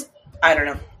 I don't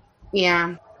know.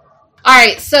 Yeah. All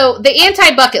right, so the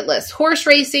anti-bucket list. Horse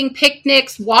racing,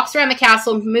 picnics, walks around the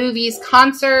castle, movies,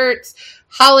 concerts,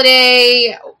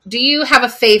 holiday. Do you have a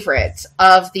favorite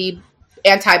of the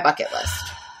anti-bucket list?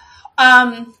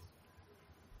 I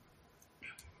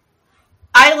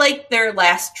like their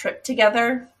last trip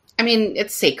together. I mean,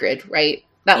 it's sacred, right?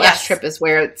 That last trip is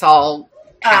where it's all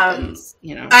happens,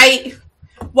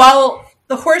 While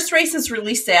the horse race is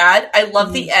really sad, I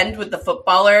love the end with the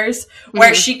footballers,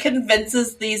 where she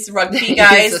convinces these rugby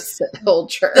guys... He's a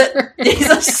soldier. He's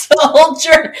a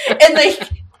soldier,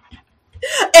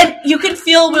 and you can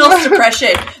feel Will's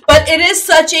depression. But it is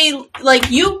such a...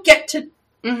 you get to...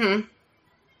 Mm-hmm.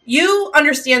 You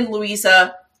understand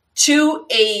Louisa to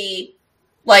a...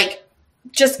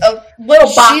 just a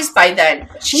little box by then.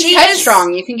 She's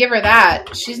headstrong. You can give her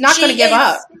that. She's not going to give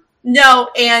up. No,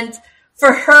 and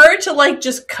for her to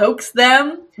just coax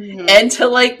them and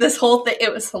to this whole thing,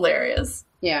 it was hilarious.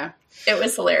 Yeah. It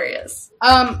was hilarious.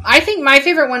 I think my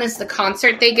favorite one is the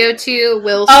concert they go to.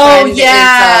 Will's friend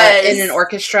is in an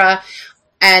orchestra,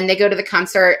 and they go to the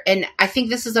concert, and I think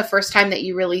this is the first time that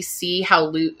you really see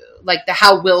how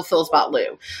Will feels about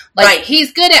Lou.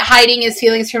 He's good at hiding his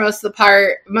feelings for most of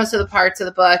the parts of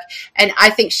the book, and I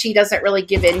think she doesn't really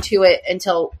give into it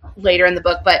until later in the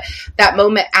book. But that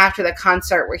moment after the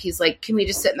concert where he's like, "Can we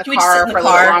just sit in the car for a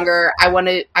little longer?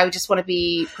 I just want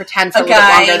to pretend for a little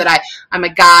longer that I'm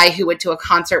a guy who went to a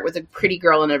concert with a pretty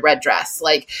girl in a red dress."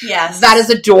 Yes, that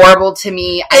is adorable to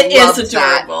me. It is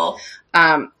adorable.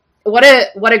 What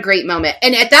a great moment.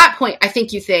 And at that point, I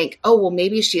think you think, oh, well,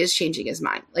 maybe she is changing his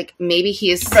mind. Maybe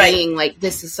he is seeing,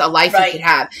 this is a life he could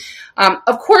have.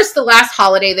 Of course, the last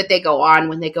holiday that they go on,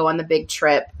 when they go on the big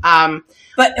trip.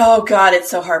 But, oh, God, it's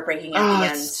so heartbreaking at the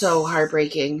end. It's so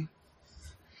heartbreaking.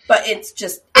 But it's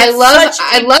just... I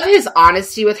love his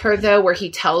honesty with her, though, where he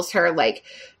tells her,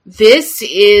 this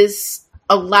is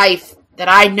a life that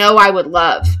I know I would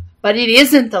love, but it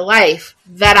isn't the life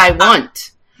that I want.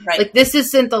 Right. This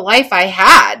isn't the life I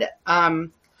had.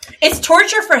 It's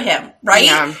torture for him, right?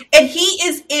 Yeah. And he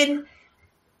is in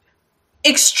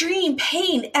extreme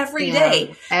pain every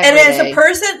day. And as a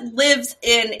person lives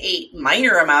in a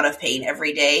minor amount of pain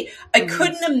every day, I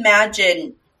couldn't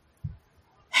imagine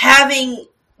having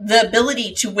the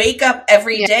ability to wake up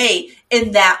every day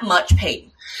in that much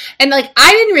pain. And I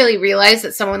didn't really realize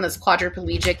that someone that's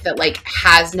quadriplegic that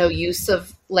has no use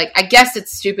of I guess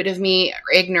it's stupid of me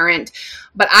or ignorant,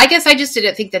 but I guess I just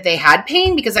didn't think that they had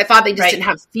pain because I thought they just didn't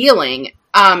have feeling.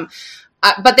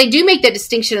 But they do make that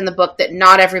distinction in the book that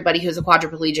not everybody who's a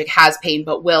quadriplegic has pain,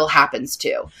 but Will happens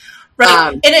to.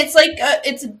 Right. And it's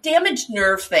it's a damaged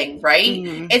nerve thing, right?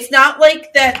 Mm-hmm. It's not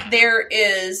that there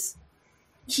is...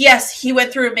 Yes, he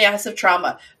went through a massive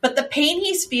trauma, but the pain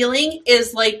he's feeling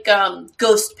is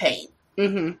ghost pain,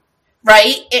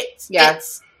 right?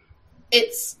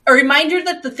 It's a reminder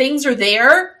that the things are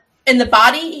there, and the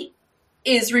body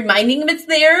is reminding him it's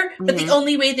there. But the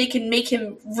only way they can make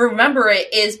him remember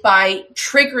it is by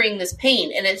triggering this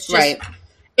pain, and it's just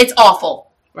it's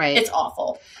awful. Right, it's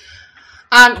awful.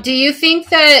 Do you think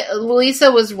that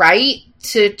Louisa was right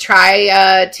to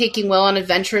try taking Will on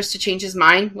adventures to change his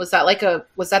mind? Was that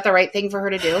the right thing for her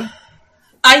to do?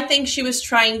 I think she was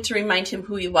trying to remind him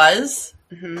who he was.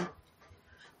 Mm-hmm.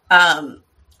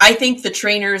 I think the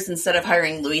trainers, instead of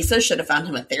hiring Louisa, should have found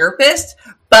him a therapist.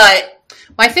 But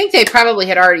I think they probably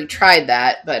had already tried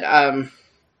that. But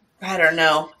I don't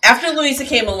know. After Louisa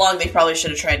came along, they probably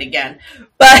should have tried again.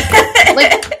 But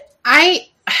like, I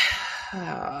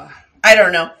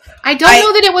don't know. I don't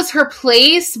know that it was her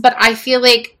place, but I feel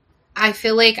like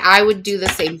I would do the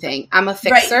same thing. I'm a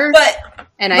fixer,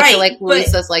 and I feel like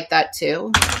Louisa's like that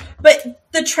too. But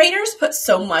the trainers put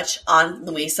so much on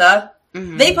Louisa.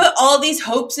 Mm-hmm. They put all these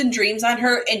hopes and dreams on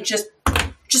her, and just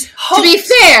hoped. To be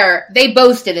fair, they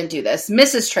both didn't do this.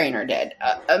 Mrs. Trainer did.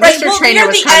 Mr. Trainer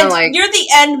was kind of like... Near the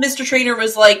end, Mr. Trainer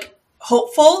was, like,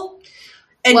 hopeful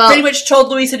and pretty much told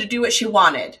Louisa to do what she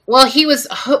wanted. Well,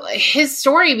 his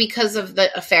story, because of the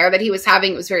affair that he was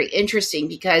having, was very interesting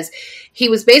because he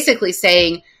was basically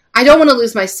saying, I don't want to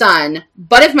lose my son,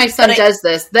 but if my son does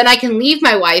this, then I can leave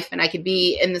my wife and I can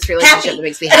be in this relationship that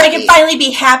makes me happy. And I can finally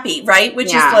be happy, right? Which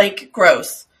is, like,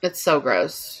 gross. It's so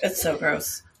gross. It's so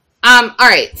gross. All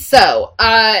right, so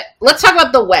let's talk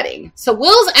about the wedding. So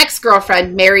Will's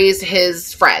ex-girlfriend marries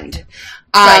his friend,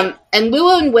 and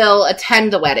Lou and Will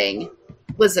attend the wedding.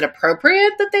 Was it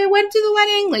appropriate that they went to the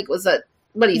wedding? Like, was it?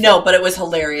 What do you think? No, but it was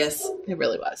hilarious. It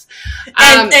really was.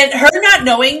 And her not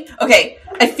knowing. Okay,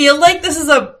 I feel like this is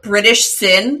a British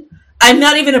sin. I'm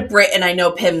not even a Brit, and I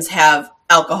know Pimm's have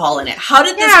alcohol in it. How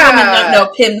did this woman not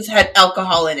know Pimm's had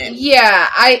alcohol in it? Yeah,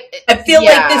 I feel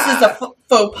like this is a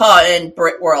faux pas in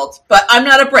Brit world, but I'm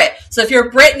not a Brit. So if you're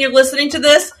a Brit and you're listening to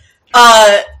this,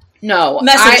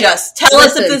 message us. Tell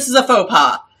us if this is a faux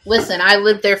pas. Listen, I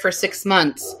lived there for 6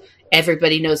 months.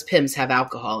 Everybody knows Pimm's have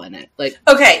alcohol in it. Like,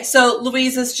 okay, so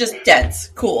Louisa's just dense.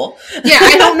 Cool. Yeah,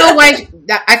 I don't know why.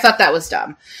 I thought that was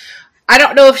dumb. I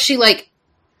don't know if she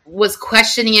was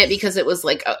questioning it because it was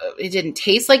like it didn't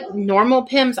taste like normal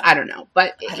Pimm's. I don't know,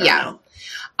 but I don't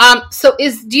know. So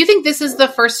do you think this is the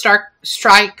first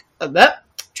strike?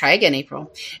 Try again,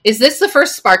 April. Is this the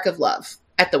first spark of love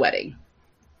at the wedding?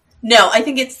 No, I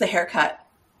think it's the haircut.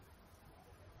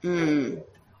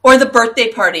 Or the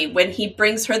birthday party when he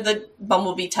brings her the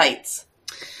bumblebee tights.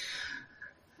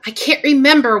 I can't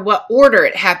remember what order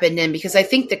it happened in because I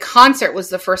think the concert was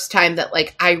the first time that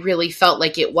I really felt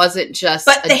like it wasn't just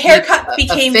the haircut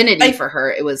became affinity for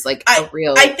her. It was like a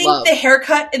real I think love. The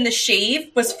haircut and the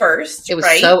shave was first. It was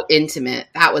so intimate.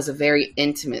 That was a very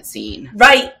intimate scene.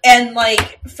 Right. And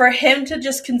for him to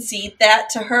just concede that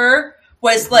to her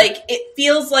was it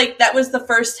feels like that was the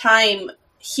first time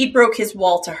he broke his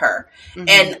wall to her. Mm-hmm.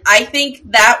 And I think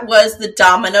that was the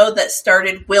domino that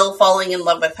started Will falling in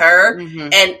love with her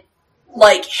and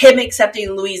him accepting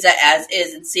Louisa as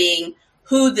is and seeing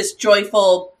who this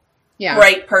joyful,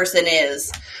 bright person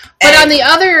is. But on the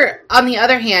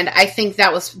other hand, I think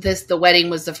that was the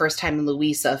wedding was the first time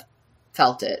Louisa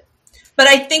felt it. But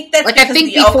I think that's because I think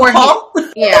of the alcohol.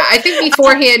 I think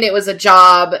beforehand it was a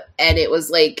job and it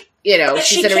was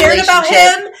she cared about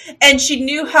him, and she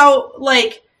knew how,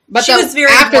 but she was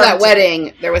very after that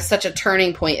wedding, there was such a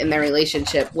turning point in their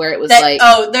relationship where it was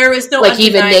there was no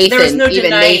even Nathan, there was no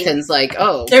denying, Nathan's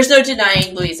there's no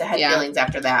denying Louisa had feelings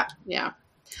after that. Yeah.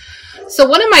 So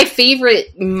one of my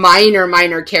favorite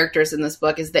minor characters in this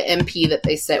book is the MP that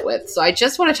they sit with. So I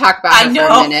just want to talk about her for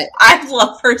a minute. I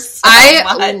love her so much.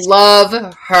 I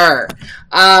love her.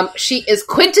 She is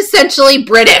quintessentially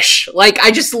British.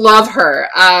 I just love her.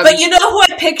 But you know who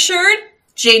I pictured?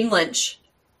 Jane Lynch.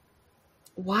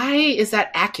 Why is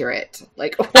that accurate?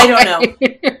 Why?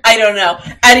 I don't know.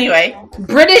 Anyway.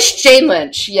 British Jane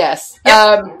Lynch, yes.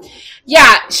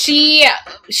 Yep.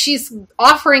 She's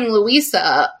offering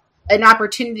Louisa an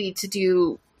opportunity to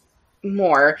do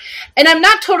more. And I'm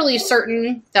not totally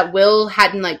certain that Will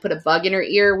hadn't put a bug in her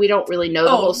ear. We don't really know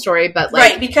the whole story, but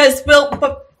right, because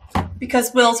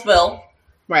Will's Will.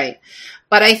 Right.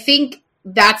 But I think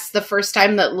that's the first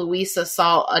time that Louisa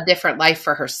saw a different life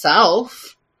for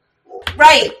herself.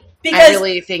 Right. Because I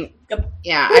really think well,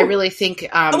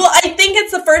 I think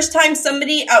it's the first time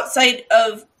somebody outside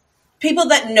of people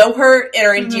that know her and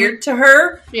are endeared to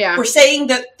her were saying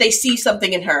that they see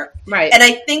something in her. Right. And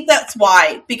I think that's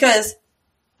why. Because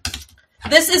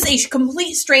this is a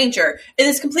complete stranger. And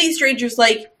this complete stranger's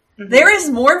there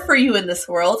is more for you in this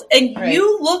world. And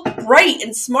you look bright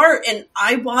and smart. And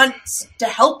I want to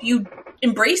help you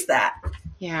embrace that.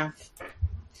 Yeah.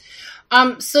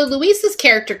 So Louisa's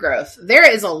character growth, there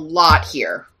is a lot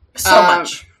here. So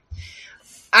much.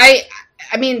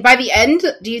 I mean, by the end,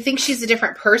 do you think she's a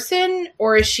different person,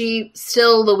 or is she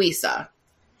still Louisa?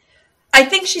 I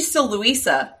think she's still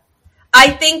Louisa. I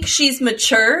think she's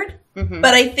matured,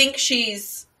 but I think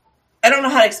I don't know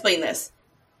how to explain this.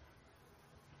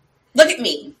 Look at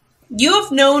me. You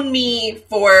have known me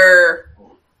for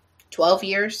 12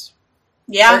 years.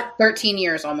 Yeah. 13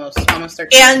 years almost 13.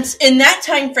 And in that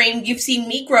time frame, you've seen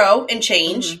me grow and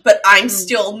change, but I'm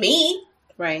still me.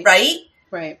 Right. Right?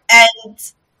 Right.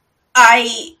 And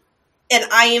I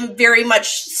am very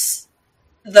much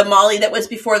the Molly that was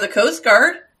before the Coast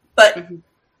Guard, but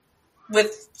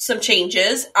with some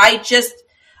changes. I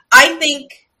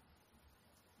think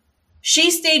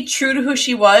she stayed true to who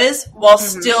she was while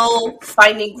still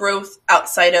finding growth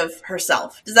outside of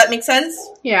herself. Does that make sense?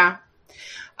 Yeah.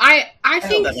 I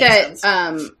think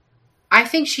that I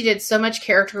think she did so much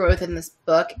character growth in this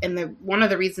book, and one of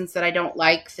the reasons that I don't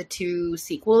like the 2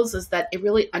 sequels is that it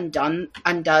really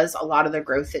undoes a lot of the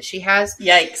growth that she has.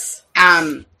 Yikes.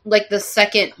 Like the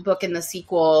second book in the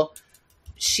sequel,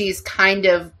 she's kind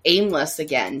of aimless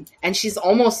again, and she's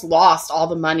almost lost all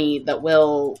the money that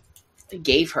Will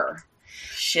gave her.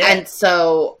 Shit. And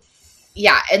so,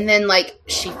 yeah, and then like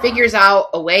she figures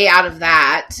out a way out of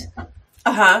that.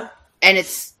 Uh-huh. And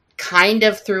it's kind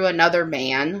of through another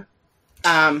man.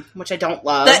 Which I don't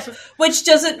love. Which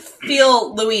doesn't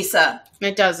feel Louisa.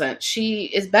 It doesn't. She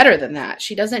is better than that.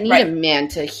 She doesn't need a man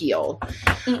to heal.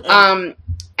 And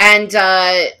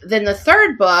then the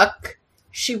third book,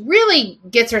 she really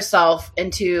gets herself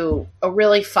into a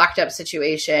really fucked up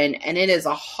situation, and it is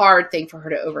a hard thing for her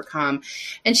to overcome.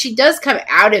 And she does come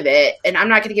out of it, and I'm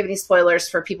not going to give any spoilers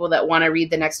for people that want to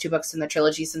read the next 2 books in the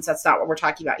trilogy, since that's not what we're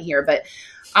talking about here.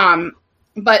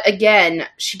 But again,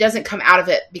 she doesn't come out of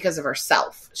it because of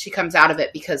herself. She comes out of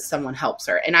it because someone helps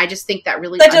her. And I just think that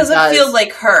really doesn't feel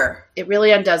like her. It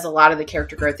really undoes a lot of the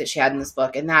character growth that she had in this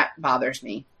book, and that bothers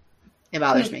me. It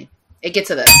bothers me. It gets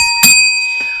to this.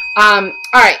 All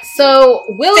right, so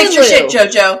Will and Lou. Fix your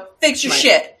shit, JoJo. Fix your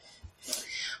shit.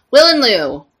 Will and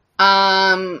Lou.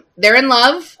 They're in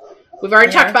love. We've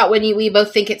already talked about when we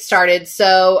both think it started.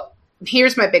 So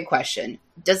here's my big question.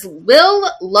 Does Will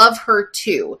love her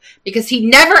too? Because he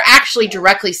never actually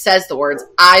directly says the words,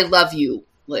 "I love you,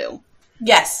 Lou."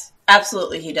 Yes,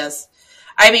 absolutely he does.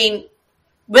 I mean,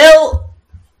 Will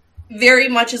very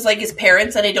much is like his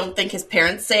parents, and I don't think his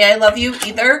parents say "I love you"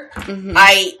 either. Mm-hmm.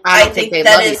 I don't think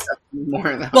that is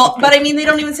more though. Well, but I mean, they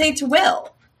don't even say it to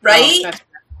Will, right? Oh,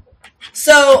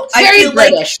 so I feel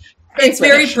British. Like it's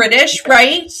very British,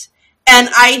 right? And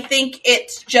I think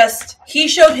it's just, he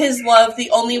showed his love the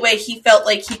only way he felt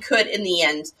like he could in the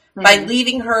end, by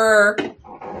leaving her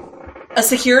a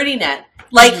security net.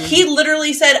 Like, he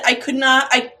literally said, I could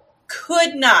not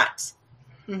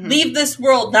leave this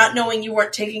world not knowing you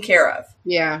weren't taken care of.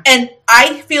 Yeah. And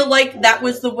I feel like that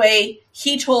was the way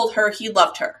he told her he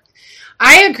loved her.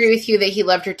 I agree with you that he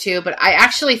loved her too, but I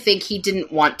actually think he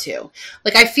didn't want to.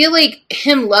 Like, I feel like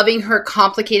him loving her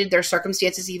complicated their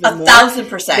circumstances even more.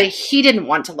 1,000%. But he didn't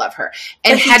want to love her.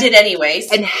 And he did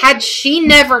anyways. And had she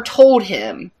never told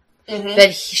him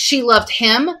that she loved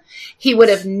him, he would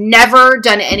have never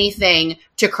done anything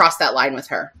to cross that line with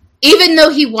her. Even though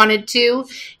he wanted to,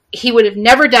 he would have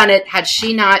never done it had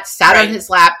she not sat on his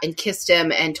lap and kissed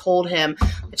him and told him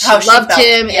that she loved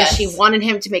him and she wanted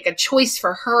him to make a choice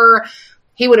for her.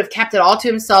 He would have kept it all to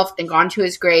himself and gone to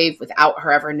his grave without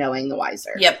her ever knowing the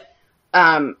wiser. Yep.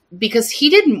 Because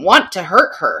he didn't want to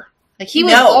hurt her. Like, he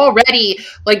was already,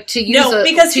 like,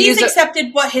 because he's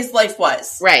accepted what his life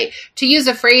was. Right. To use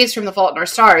a phrase from The Fault in Our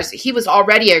Stars, he was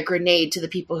already a grenade to the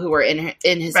people who were in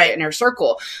his inner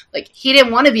circle. Like, he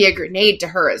didn't want to be a grenade to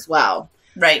her as well.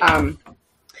 Right.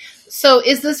 So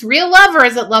is this real love, or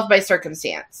is it love by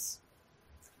circumstance?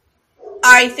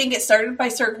 I think it started by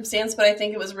circumstance, but I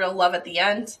think it was real love at the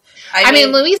end. I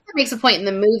mean, Louisa makes a point in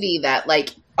the movie that, like,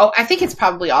 I think it's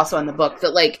probably also in the book,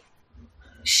 that, like,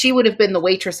 she would have been the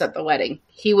waitress at the wedding.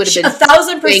 He would have been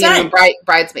 1,000%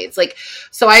 bridesmaids. Like,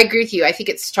 so I agree with you. I think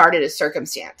it started as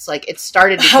circumstance. Like, it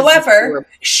started. However,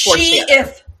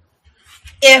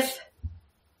 if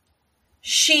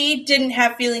she didn't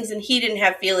have feelings and he didn't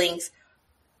have feelings,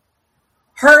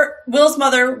 Will's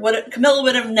mother Camilla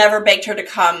would have never begged her to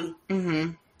come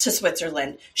to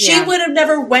Switzerland. She would have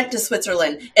never went to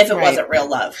Switzerland if it wasn't real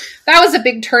love. That was a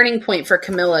big turning point for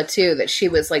Camilla too, that she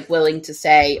was like willing to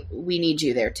say, we need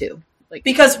you there too. Like,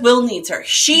 because Will needs her.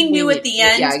 She knew at the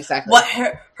end what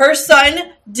her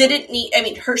son didn't need. I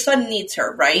mean, her son needs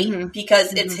her, right?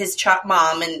 Because it's his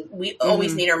mom, and we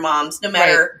always need our moms, no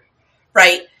matter,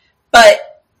 right?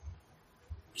 But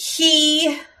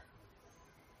he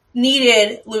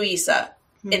needed Louisa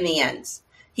in the end.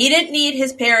 He didn't need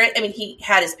his parents. I mean, he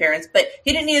had his parents, but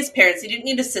he didn't need his parents. He didn't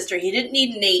need his sister. He didn't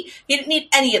need Nate. He didn't need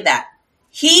any of that.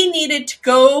 He needed to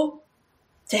go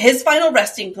to his final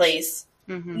resting place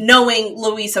knowing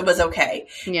Louisa was okay.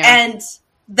 Yeah. And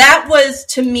that was,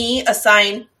 to me, a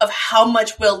sign of how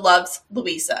much Will loves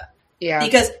Louisa. Yeah.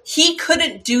 Because he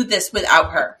couldn't do this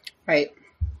without her. Right.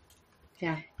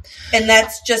 Yeah. And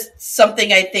that's just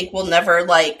something I think we'll never,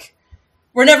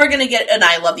 we're never going to get an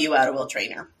I love you out of Will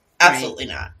Traynor. Absolutely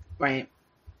not. Right.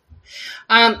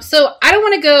 So I don't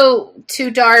want to go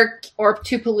too dark or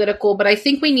too political, but I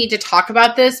think we need to talk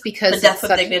about this because the death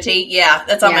with dignity. Yeah,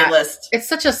 that's on my list. It's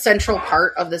such a central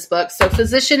part of this book. So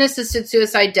physician-assisted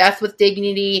suicide, death with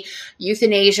dignity,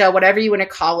 euthanasia, whatever you want to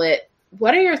call it.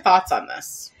 What are your thoughts on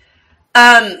this?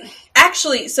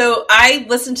 Actually, so I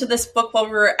listened to this book while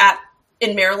we were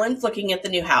in Maryland looking at the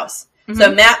new house. Mm-hmm.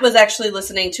 So Matt was actually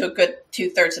listening to a good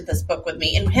 2/3 of this book with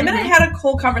me, and him and I had a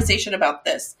whole conversation about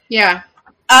this. Yeah.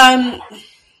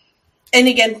 And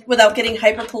again, without getting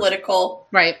hyper political,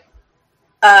 right?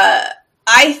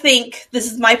 I think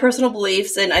this is my personal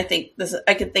beliefs, and I think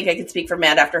I can speak for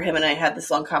Matt after him and I had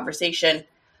this long conversation.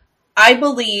 I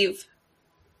believe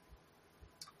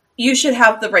you should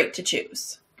have the right to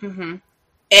choose,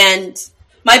 and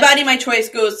my body, my choice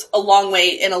goes a long way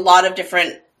in a lot of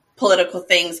different political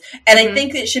things, and I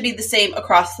think it should be the same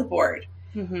across the board.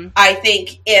 I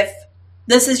think if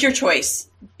this is your choice,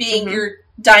 being you're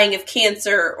dying of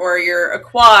cancer or you're a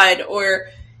quad or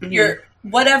you're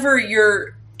whatever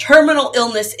your terminal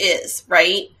illness is,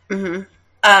 right?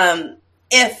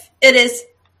 If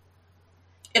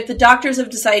the doctors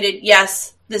have decided,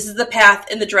 yes, this is the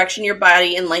path and the direction your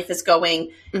body and life is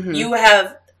going, they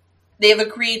have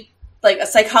agreed, like a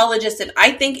psychologist, and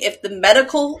I think if the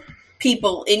medical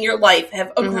people in your life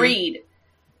have agreed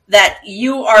that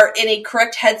you are in a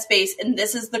correct headspace and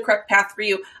this is the correct path for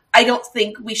you, I don't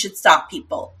think we should stop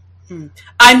people.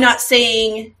 I'm not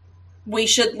saying we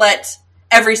should let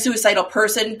every suicidal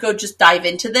person go just dive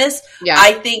into this. Yeah.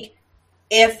 I think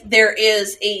if there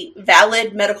is a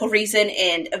valid medical reason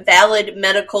and a valid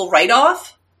medical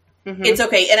write-off, it's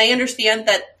okay. And I understand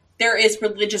that there is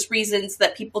religious reasons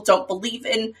that people don't believe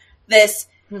in this,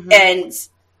 and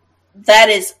that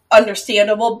is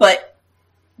understandable, but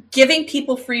giving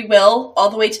people free will all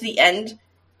the way to the end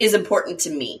is important to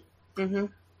me.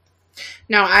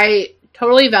 Now, I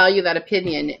totally value that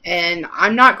opinion, and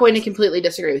I'm not going to completely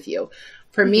disagree with you.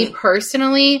 For me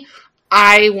personally,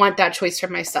 I want that choice for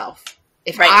myself.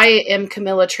 If I am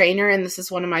Camilla Trainer and this is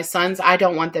one of my sons, I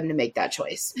don't want them to make that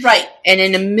choice. Right. And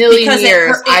in a million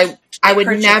years, I would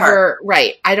never,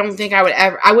 I don't think I would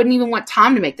ever, I wouldn't even want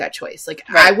Tom to make that choice. Like,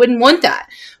 I wouldn't want that.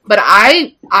 But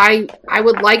I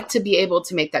would like to be able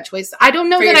to make that choice. I don't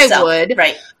know that I would.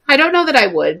 Right. I don't know that I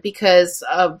would because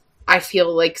I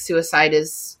feel like suicide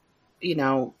is,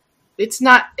 it's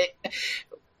not...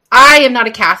 I am not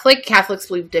a Catholic. Catholics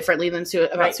believe differently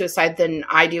about suicide than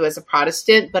I do as a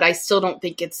Protestant, but I still don't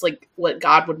think it's like what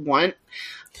God would want.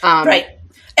 But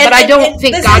I don't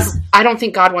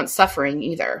think God wants suffering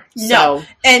either. No. So.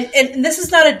 And this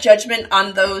is not a judgment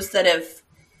on those that have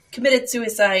committed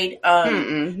suicide.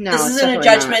 No, this isn't a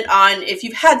judgment on if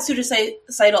you've had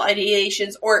suicidal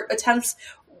ideations or attempts.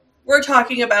 We're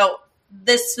talking about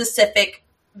this specific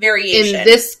variation. In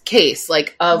this case,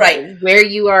 like of where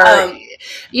you are.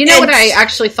 What I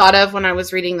actually thought of when I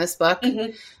was reading this book?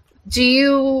 Do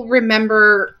you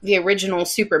remember the original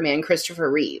Superman,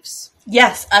 Christopher Reeves?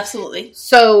 Yes, absolutely.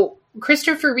 So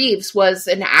Christopher Reeves was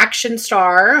an action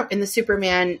star in the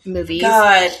Superman movies.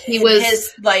 God,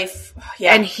 his life.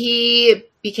 Yeah. And he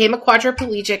became a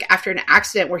quadriplegic after an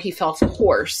accident where he fell off a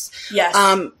horse. Yes.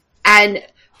 And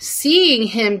seeing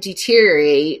him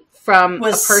deteriorate from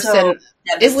a person,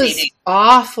 it was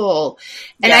awful.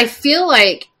 And I feel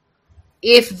like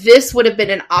if this would have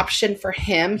been an option for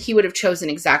him, he would have chosen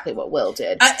exactly what Will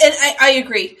did. I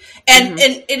agree. And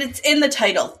it's in the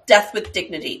title, Death with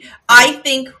Dignity. I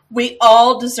think we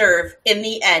all deserve, in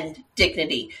the end,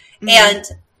 dignity. And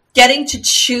getting to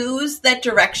choose that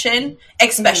direction,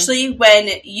 especially when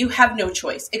you have no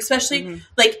choice. Especially,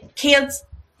 can't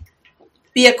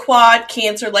be a quad,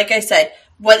 cancer, like I said.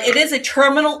 When it is a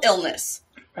terminal illness,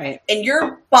 right, and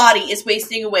your body is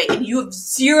wasting away and you have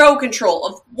zero control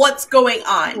of what's going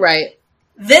on. Right.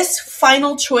 This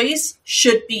final choice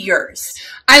should be yours.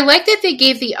 I like that they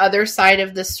gave the other side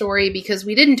of the story because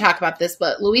we didn't talk about this,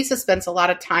 but Louisa spends a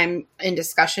lot of time in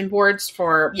discussion boards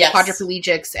for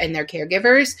quadriplegics and their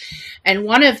caregivers. And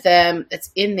one of them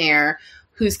that's in there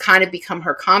who's kind of become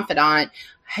her confidant,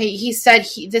 he said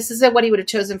this is what he would have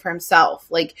chosen for himself.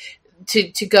 Like,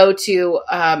 to go to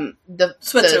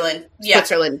Switzerland,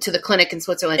 Switzerland, to the clinic in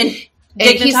Switzerland,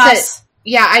 and he said,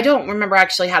 I don't remember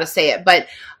actually how to say it, but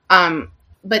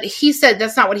he said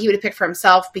that's not what he would have picked for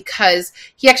himself because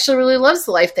he actually really loves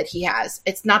the life that he has.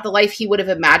 It's not the life he would have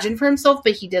imagined for himself,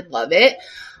 but he did love it.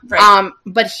 Right.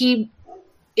 But he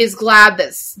is glad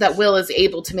that Will is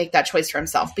able to make that choice for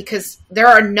himself, because there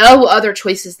are no other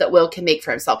choices that Will can make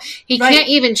for himself. He can't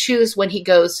even choose when he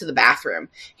goes to the bathroom.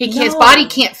 His body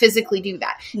can't physically do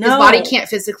that. His body can't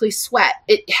physically sweat.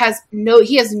 He has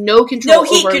no control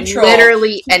over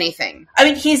literally anything. I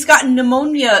mean, he's gotten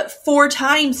pneumonia 4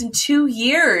 times in 2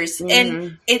 years,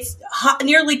 and it's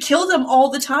nearly killed him all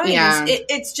the time. Yeah.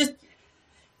 It's just...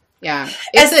 Yeah.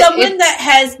 As someone that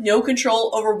has no control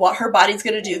over what her body's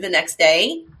going to do the next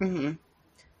day,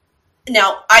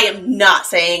 now, I am not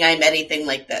saying I'm anything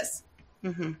like this.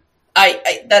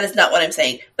 That is not what I'm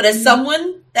saying. But as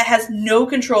someone that has no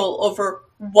control over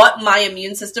what my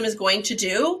immune system is going to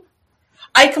do,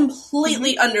 I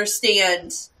completely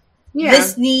understand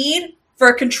this need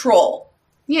for control.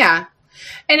 Yeah.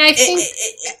 And I think...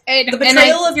 the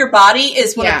betrayal of your body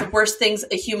is one of the worst things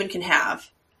a human can have.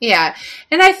 Yeah.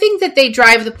 And I think that they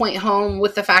drive the point home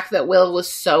with the fact that Will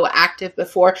was so active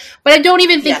before, but I don't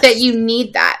even think that you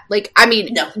need that. Like, I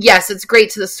mean, yes, it's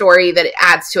great to the story that it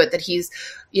adds to it that he's,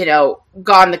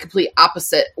 gone the complete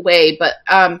opposite way, but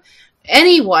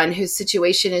anyone whose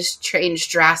situation has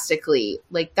changed drastically,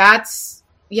 like that's,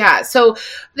 so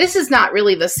this is not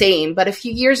really the same, but a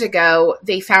few years ago,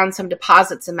 they found some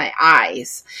deposits in my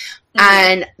eyes,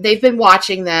 and they've been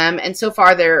watching them, and so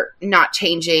far they're not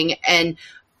changing, and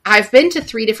I've been to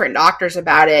 3 different doctors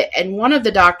about it, and one of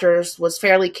the doctors was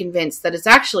fairly convinced that it's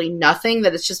actually nothing,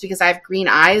 that it's just because I have green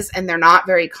eyes, and they're not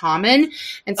very common.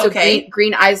 And so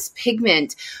green eyes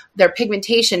their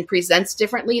pigmentation presents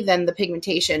differently than the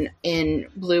pigmentation in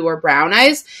blue or brown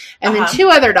eyes. And then 2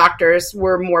 other doctors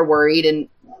were more worried and,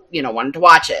 wanted to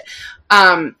watch it.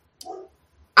 I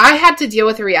had to deal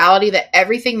with the reality that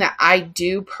everything that I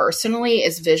do personally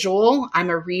is visual.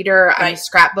 I'm a reader. I'm a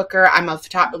scrapbooker. I'm a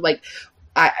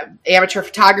amateur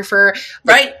photographer,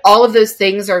 right? All of those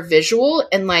things are visual,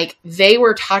 and like they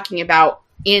were talking about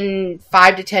in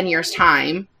 5 to 10 years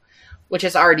time, which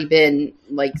has already been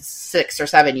like 6 or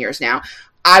 7 years now,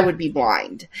 I would be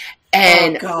blind.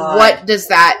 And what does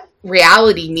that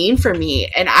reality mean for me?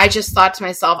 And I just thought to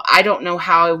myself, I don't know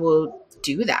how I will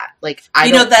do that. Like,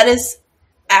 that is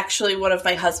actually one of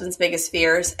my husband's biggest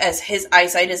fears, as his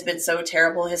eyesight has been so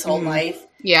terrible his whole life.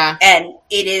 Yeah. And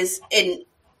it is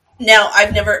now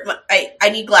I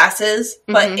need glasses,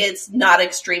 but it's not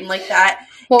extreme like that.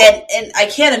 Well, and I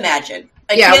can't imagine.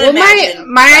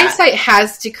 My eyesight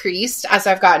has decreased as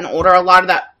I've gotten older. A lot of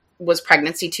that was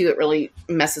pregnancy too. It really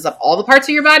messes up all the parts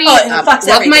of your body. It fucks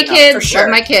love my kids. For sure.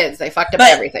 Love my kids. They fucked up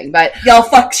everything, but y'all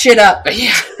fuck shit up.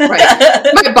 Yeah,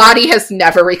 right. My body has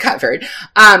never recovered.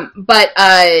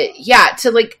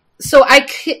 So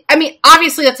I mean,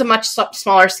 obviously that's a much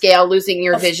smaller scale, losing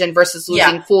your vision versus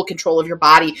losing full control of your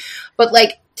body. But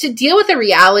like, to deal with the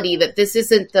reality that this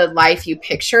isn't the life you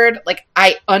pictured, like,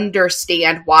 I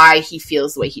understand why he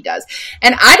feels the way he does.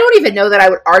 And I don't even know that I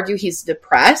would argue he's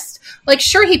depressed. Like,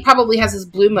 sure, he probably has his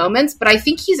blue moments, but I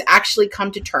think he's actually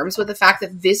come to terms with the fact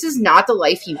that this is not the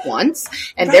life he wants.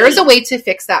 And there is a way to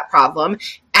fix that problem,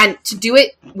 and to do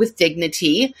it with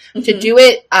dignity, to do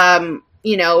it,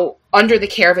 under the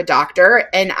care of a doctor.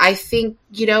 And I think,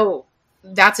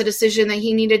 that's a decision that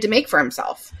he needed to make for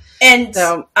himself. And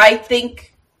so I think,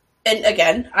 and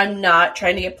again, I'm not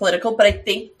trying to get political, but I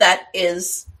think that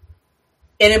is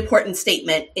an important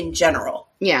statement in general.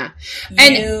 Yeah.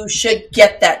 And you should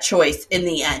get that choice in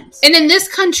the end. And in this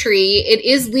country, it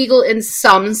is legal in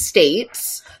some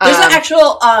states. There's an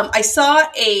actual, I saw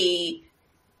a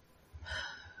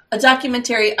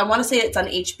documentary, I want to say it's on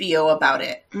HBO about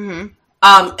it.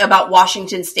 About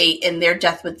Washington State and their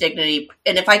death with dignity.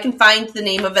 And if I can find the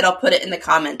name of it, I'll put it in the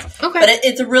comments. Okay. But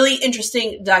it's a really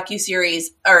interesting docuseries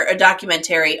or a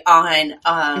documentary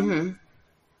on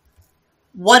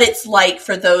what it's like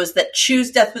for those that choose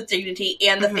death with dignity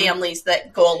and the families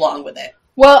that go along with it.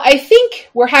 Well, I think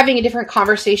we're having a different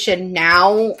conversation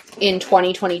now in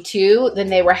 2022 than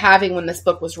they were having when this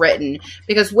book was written.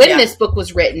 Because when this book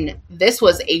was written, this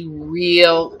was a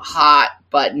real hot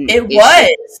button issue.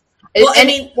 Was. Well,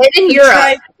 in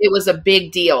Europe, it was a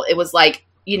big deal. It was like,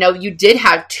 you did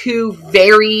have 2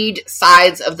 varied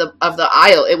sides of the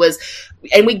aisle. It was,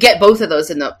 and we get both of those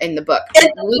in the book.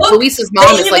 Luisa's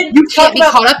mom is like, you can't be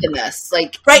caught up in this.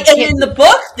 Like, right. And in the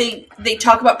book, they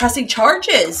talk about pressing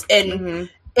charges, and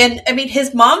I mean,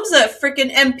 his mom's a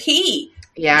freaking MP.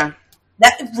 Yeah.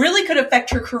 That really could affect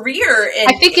her career. And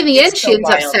I think in the end, she ends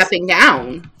up stepping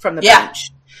down from the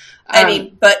bench. I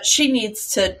mean, but she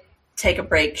needs to take a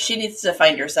break. She needs to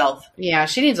find herself. Yeah,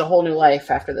 she needs a whole new life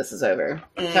after this is over.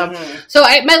 So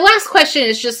my last question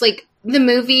is just like, the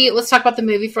movie. Let's talk about the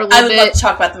movie for a I little would bit. love to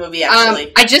talk about the movie,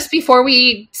 actually. Before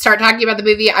we start talking about the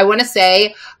movie, I want to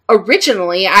say,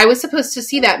 originally, I was supposed to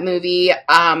see that movie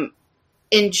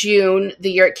in June, the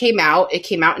year it came out. It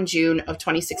came out in June of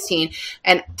 2016.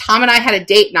 And Tom and I had a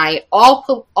date night,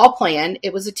 all planned.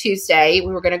 It was a Tuesday.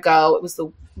 We were going to go. It was the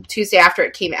Tuesday after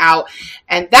it came out.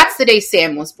 And that's the day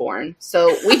Sam was born.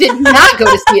 So we did not go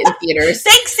to see it in theaters.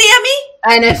 Thanks, Sammy!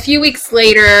 And a few weeks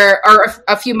later, or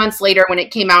a few months later, when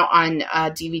it came out on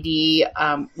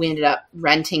DVD, we ended up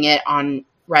renting it on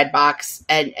Redbox.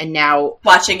 And now...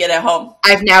 watching it at home.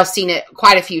 I've now seen it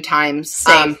quite a few times.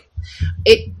 Same.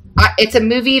 It's a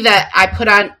movie that I put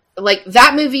on, like,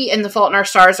 that movie and The Fault in Our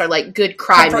Stars are, like, good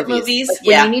cry movies. Like,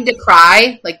 when you need to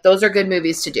cry, like, those are good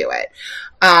movies to do it.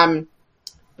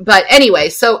 But anyway,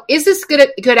 so is this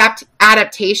good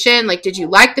adaptation? Like, did you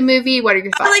like the movie? What are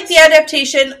your thoughts? I like the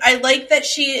adaptation. I like that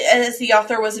she, as the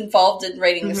author, was involved in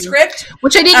writing the script.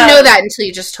 Which I didn't know that until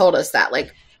you just told us that.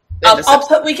 Like,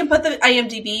 we can put the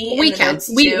IMDb. We can.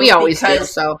 We always do.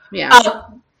 So yeah.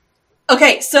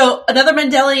 Okay, so another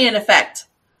Mendelian effect.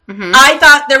 Mm-hmm. I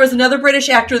thought there was another British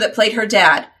actor that played her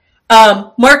dad.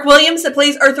 Mark Williams that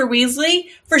plays Arthur Weasley.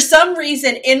 For some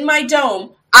reason, in my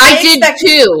dome, I did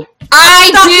too.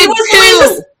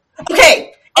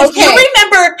 Okay, if you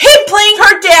remember him playing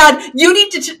her dad, you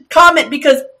need to comment,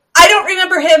 because I don't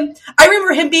remember him. I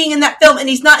remember him being in that film, and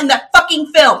he's not in that fucking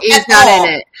film. He's not in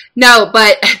it. No,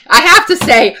 but I have to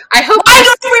say, I don't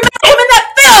remember him in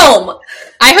that film.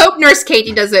 I hope Nurse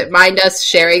Katie doesn't mind us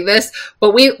sharing this,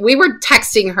 but we were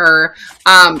texting her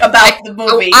about the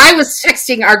movie. I was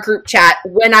texting our group chat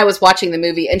when I was watching the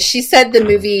movie, and she said the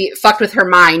movie fucked with her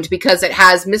mind because it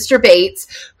has Mr. Bates,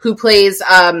 who plays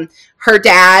her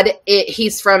dad.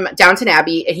 He's from Downton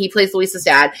Abbey, and he plays Louisa's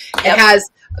dad. Yep. It has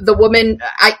the woman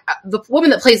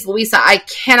that plays Louisa. I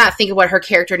cannot think of what her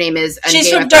character name is.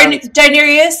 She's from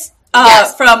Daenerys.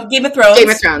 Yes. From Game of Thrones. Game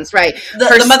of Thrones, right.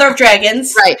 The Mother of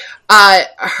Dragons. Right.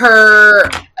 Her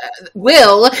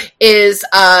Will is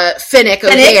Finnick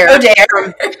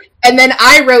Odair. And then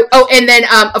I wrote,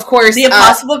 of course... The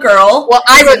Impossible Girl. Well,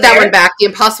 I wrote that one back. The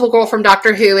Impossible Girl from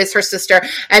Doctor Who is her sister.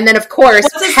 And then, of course,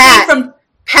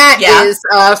 Pat is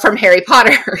from Harry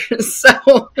Potter. So,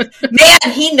 man,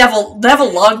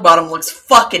 Neville Longbottom looks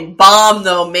fucking bomb,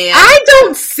 though, man. I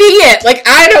don't see it. Like,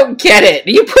 I don't get it.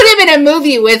 You put him in a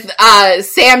movie with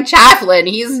Sam Chaplin,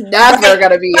 he's never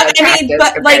going to be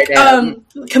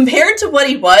compared to what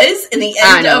he was in the end,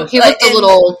 I know he looked a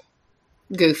little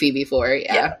goofy before,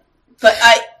 yeah. But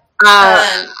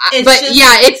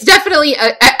it's definitely.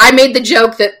 I made the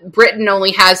joke that Britain only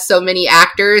has so many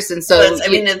actors, and so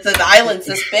the island's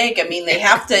this big. I mean, they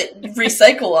have to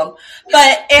recycle them,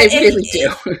 but they really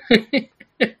do.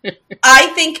 I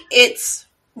think it's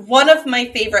one of my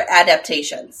favorite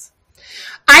adaptations.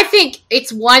 I think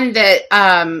it's one that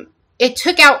it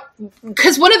took out,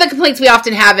 because one of the complaints we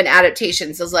often have in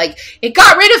adaptations is like, it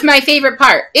got rid of my favorite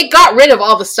part. It got rid of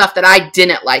all the stuff that I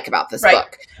didn't like about this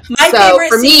book. My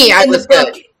favorite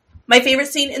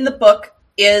scene in the book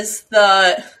is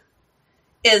the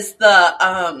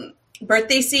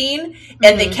birthday scene,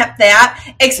 and they kept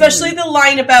that, especially the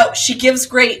line about she gives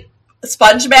great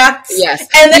sponge baths. Yes,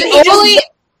 and then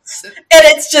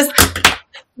it's just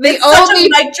such a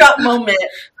mic drop moment.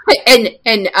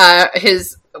 And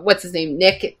his, what's his name?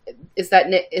 Nick, is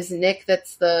Nick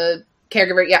that's the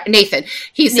caregiver? Yeah, Nathan.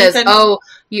 He says, "Oh,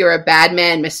 you're a bad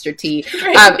man, Mr. T."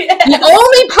 The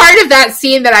only part of that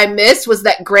scene that I missed was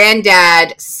that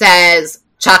Granddad says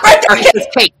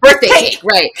birthday cake,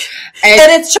 right?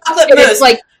 And it's chocolate mousse. It's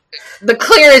like the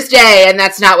clearest day, and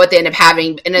that's not what they end up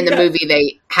having. And in the movie,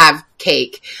 they have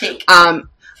cake.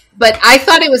 But I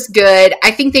thought it was good.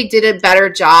 I think they did a better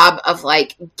job of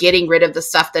like getting rid of the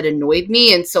stuff that annoyed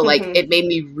me, and so like it made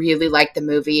me really like the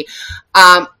movie.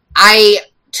 I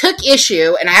took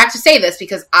issue, and I have to say this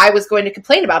because I was going to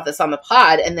complain about this on the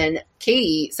pod, and then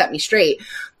Katie set me straight.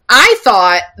 I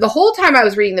thought the whole time I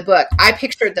was reading the book, I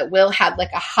pictured that Will had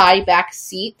like a high back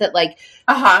seat that like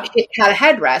it had a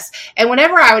headrest, and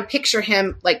whenever I would picture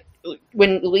him like,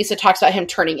 when Lisa talks about him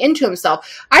turning into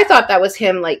himself, I thought that was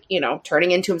him, like, you know, turning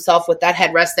into himself with that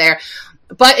headrest there.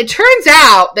 But it turns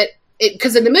out that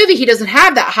because in the movie he doesn't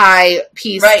have that high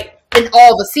piece in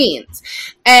all the scenes.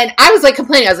 And I was like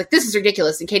complaining. I was like, this is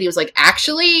ridiculous. And Katie was like,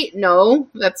 actually, no,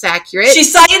 that's accurate. She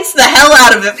scienced the hell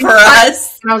out of it for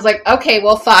us. And I was like, okay,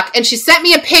 well, fuck. And she sent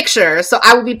me a picture. So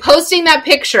I will be posting that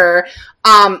picture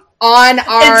on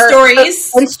our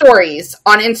stories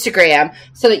on Instagram,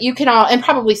 so that you can all, and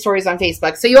probably stories on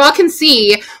Facebook, so you all can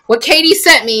see what Katie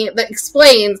sent me that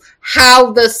explains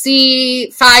how the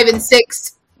C5 and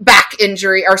 6 back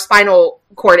injury or spinal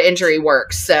cord injury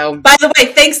works. So, by the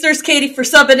way, thanks Nurse Katie for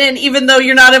subbing in, even though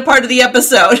you're not a part of the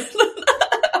episode.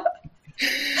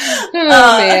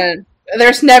 Oh man,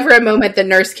 there's never a moment that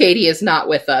Nurse Katie is not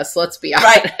with us. Let's be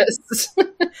honest. Right.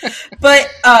 But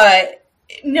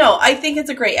no, I think it's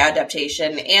a great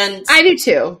adaptation, and I do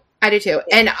too.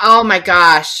 And oh my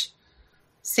gosh,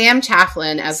 Sam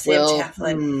Claflin as Sam Will.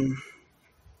 Claflin.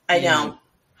 I know.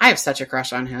 I have such a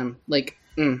crush on him. Like,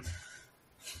 he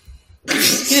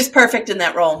was perfect in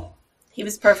that role.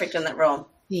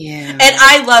 Yeah.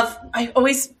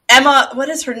 And Emma, what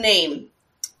is her name?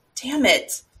 Damn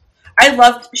it.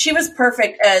 She was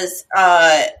perfect as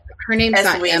her name's as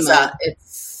not Louisa. Emma.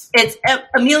 It's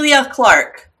Emilia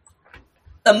Clarke.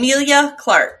 Emilia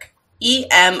Clarke.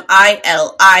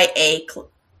 Emilia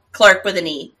Clarke with an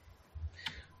E.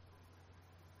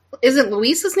 Isn't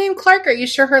Louisa's name Clark? Are you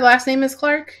sure her last name is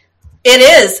Clark? It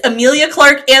is. Emilia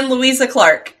Clarke and Louisa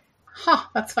Clarke. Huh,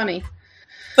 that's funny.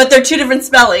 But they're two different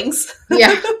spellings.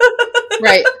 Yeah.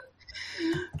 Right.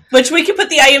 Which we can put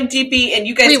the IMDb and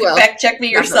you guys can fact check me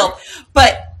yourself.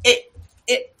 But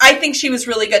I think she was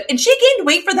really good. And she gained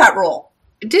weight for that role.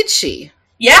 Did she?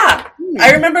 Yeah.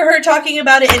 I remember her talking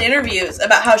about it in interviews,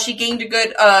 about how she gained a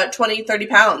good 20, 30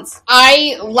 pounds.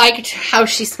 I liked how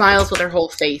she smiles with her whole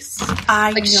face.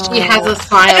 I know. She has a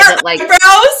smile and her that, like...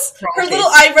 eyebrows! Her little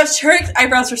eyebrows, her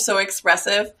eyebrows are so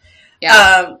expressive.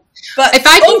 Yeah. But if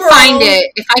I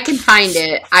can find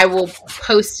it, I will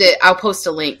post it. I'll post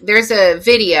a link. There's a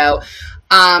video.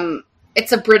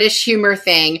 It's a British humor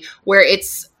thing where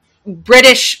it's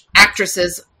British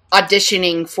actresses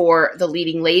auditioning for the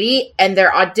leading lady, and they're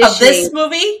auditioning. Of this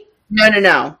movie?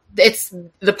 No. It's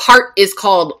the part is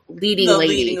called Leading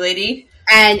Lady. Leading Lady.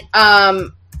 And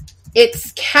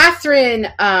it's Catherine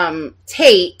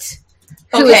Tate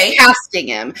who is casting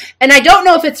him. And I don't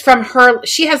know if it's from her.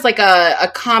 She has like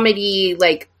a comedy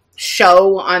like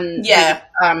show on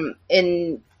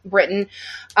in Britain.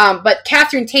 But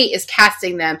Catherine Tate is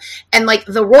casting them, and like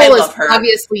the role is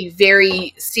obviously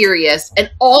very serious, and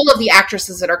all of the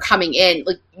actresses that are coming in,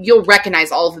 like you'll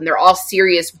recognize all of them. They're all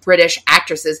serious British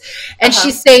actresses, and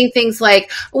she's saying things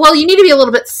like, well, you need to be a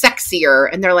little bit sexier,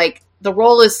 and they're like, the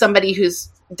role is somebody who's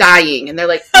dying, and they're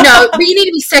like, no, but you need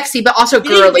to be sexy, but also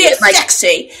girly. It's like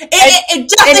sexy. It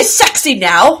definitely is sexy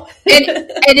now.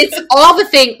 and it's all the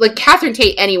thing. Like Catherine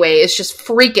Tate, anyway, is just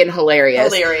freaking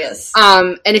hilarious.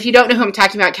 And if you don't know who I'm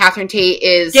talking about, Catherine Tate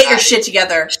is get your shit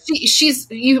together. She's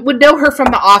you would know her from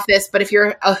The Office, but if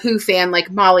you're a Who fan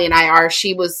like Molly and I are,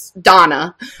 she was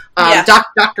Donna,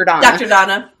 Dr. Donna. Dr.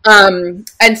 Donna.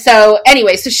 And so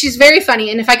anyway, so she's very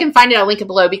funny, and if I can find it, I'll link it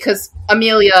below because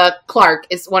Emilia Clarke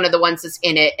is one of the ones that's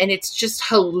in it, and it's just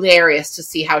hilarious to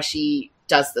see how she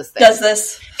does this thing.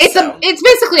 It's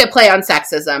basically a play on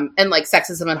sexism and like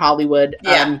sexism in Hollywood.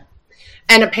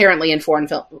 And apparently in foreign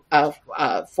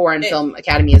film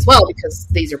Academy as well, because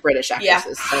these are British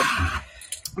actresses. So.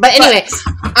 But anyway,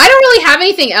 I don't really have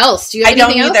anything else. Do you have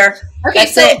anything else? I don't either. Okay,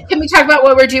 so can we talk about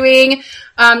what we're doing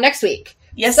next week?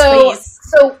 Yes, please.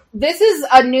 So this is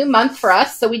a new month for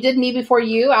us. So we did Me Before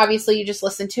You. Obviously, you just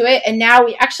listened to it. And now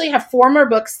we actually have 4 more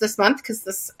books this month because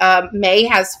this May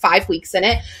has 5 weeks in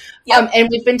it. Yep. And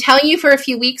we've been telling you for a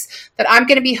few weeks that I'm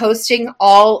going to be hosting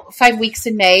all 5 weeks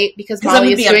in May because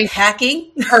Molly is doing packing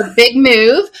her big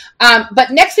move. But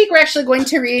next week we're actually going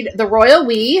to read The Royal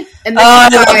We. And I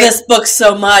love this book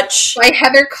so much. By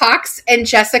Heather Cox and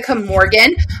Jessica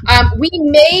Morgan. We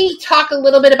may talk a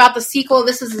little bit about the sequel.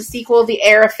 This is the sequel, The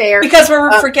Air Affair. Because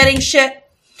we're forgetting shit.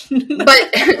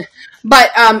 but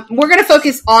we're going to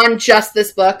focus on just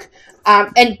this book.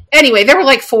 And anyway, there were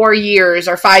like 4 years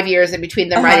or 5 years in between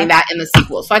them writing that and the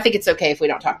sequel. So I think it's okay if we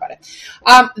don't talk about it.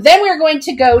 Then we're going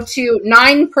to go to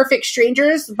 9 Perfect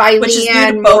Strangers by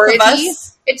Leanne Mority.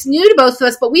 It's new to both of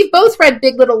us, but we've both read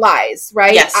Big Little Lies,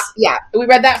 right? Yes. We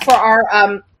read that for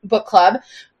our book club.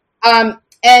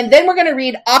 And then we're going to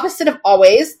read Opposite of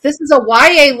Always. This is a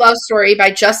YA love story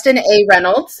by Justin A.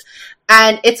 Reynolds.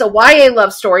 And it's a YA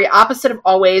love story, Opposite of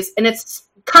Always. And it's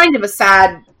kind of a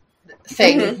sad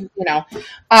thing, you know.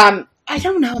 I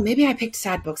don't know. Maybe I picked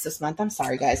sad books this month. I'm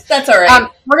sorry, guys. That's all right.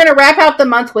 We're going to wrap out the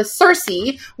month with Circe,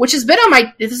 which has been on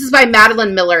my... This is by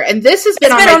Madeline Miller. And this has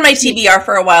been on my TBR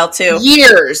for a while, too.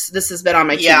 Years. This has been on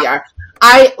my TBR.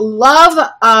 I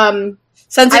love...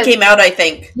 Since it came out, I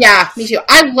think. Yeah, me too.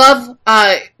 I love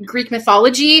Greek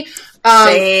mythology.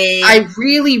 I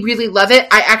really, really love it.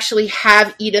 I actually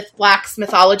have Edith Black's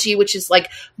Mythology, which is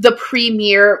like the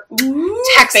premier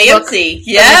textbook. Fancy.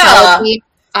 Yeah.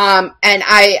 And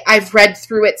I've read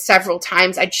through it several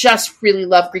times. I just really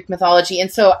love Greek mythology.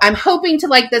 And so I'm hoping to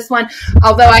like this one,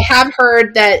 although I have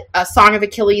heard that Song of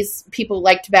Achilles people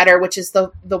liked better, which is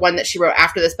the one that she wrote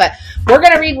after this. But we're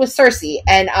going to read with Circe,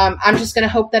 and I'm just going to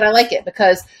hope that I like it,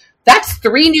 because that's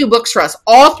 3 new books for us.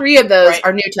 All 3 of those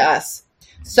are new to us.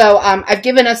 So I've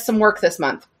given us some work this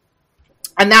month.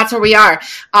 And that's where we are.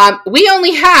 We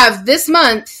only have this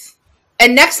month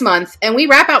and next month, and we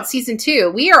wrap out season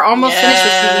 2. We are almost finished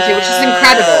with season 2, which is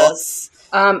incredible.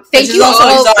 Thank you also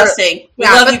all. Exhausting. We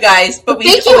love you guys, but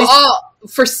thank you all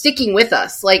for sticking with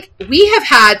us. Like, we have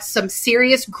had some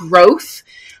serious growth.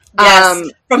 Yes,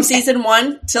 from season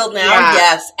 1 till now. Yeah.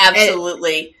 Yes,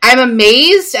 absolutely. And I'm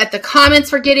amazed at the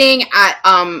comments we're getting, at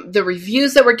the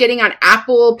reviews that we're getting on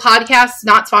Apple Podcasts,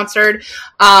 not sponsored.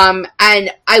 And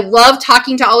I love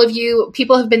talking to all of you.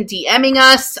 People have been DMing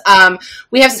us.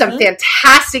 We have some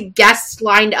fantastic guests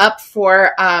lined up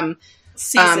for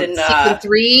season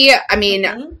 3. I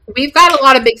mean, we've got a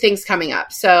lot of big things coming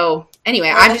up. So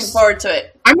anyway, I'm looking forward to it.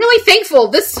 I'm really thankful.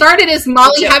 This started as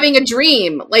Molly having a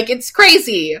dream. Like, it's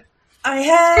crazy. I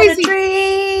had a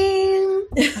dream.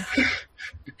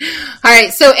 All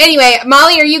right. So anyway,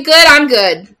 Molly, are you good? I'm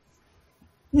good.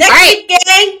 Next week,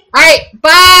 gang. All right.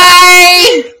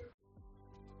 Bye.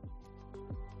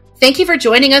 Thank you for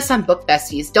joining us on Book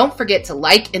Besties. Don't forget to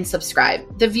like and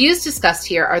subscribe. The views discussed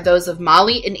here are those of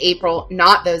Molly and April,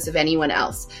 not those of anyone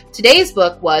else. Today's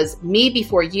book was Me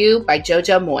Before You by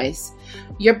Jojo Moyes.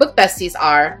 Your book besties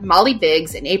are Molly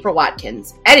Biggs and April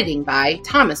Watkins, editing by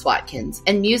Thomas Watkins,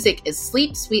 and music is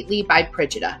Sleep Sweetly by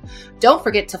Prigida. Don't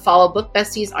forget to follow Book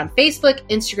Besties on Facebook,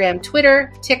 Instagram,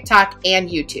 Twitter, TikTok, and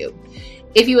YouTube.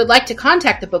 If you would like to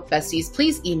contact the Book Besties,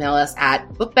 please email us at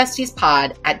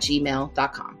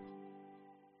bookbestiespod@gmail.com.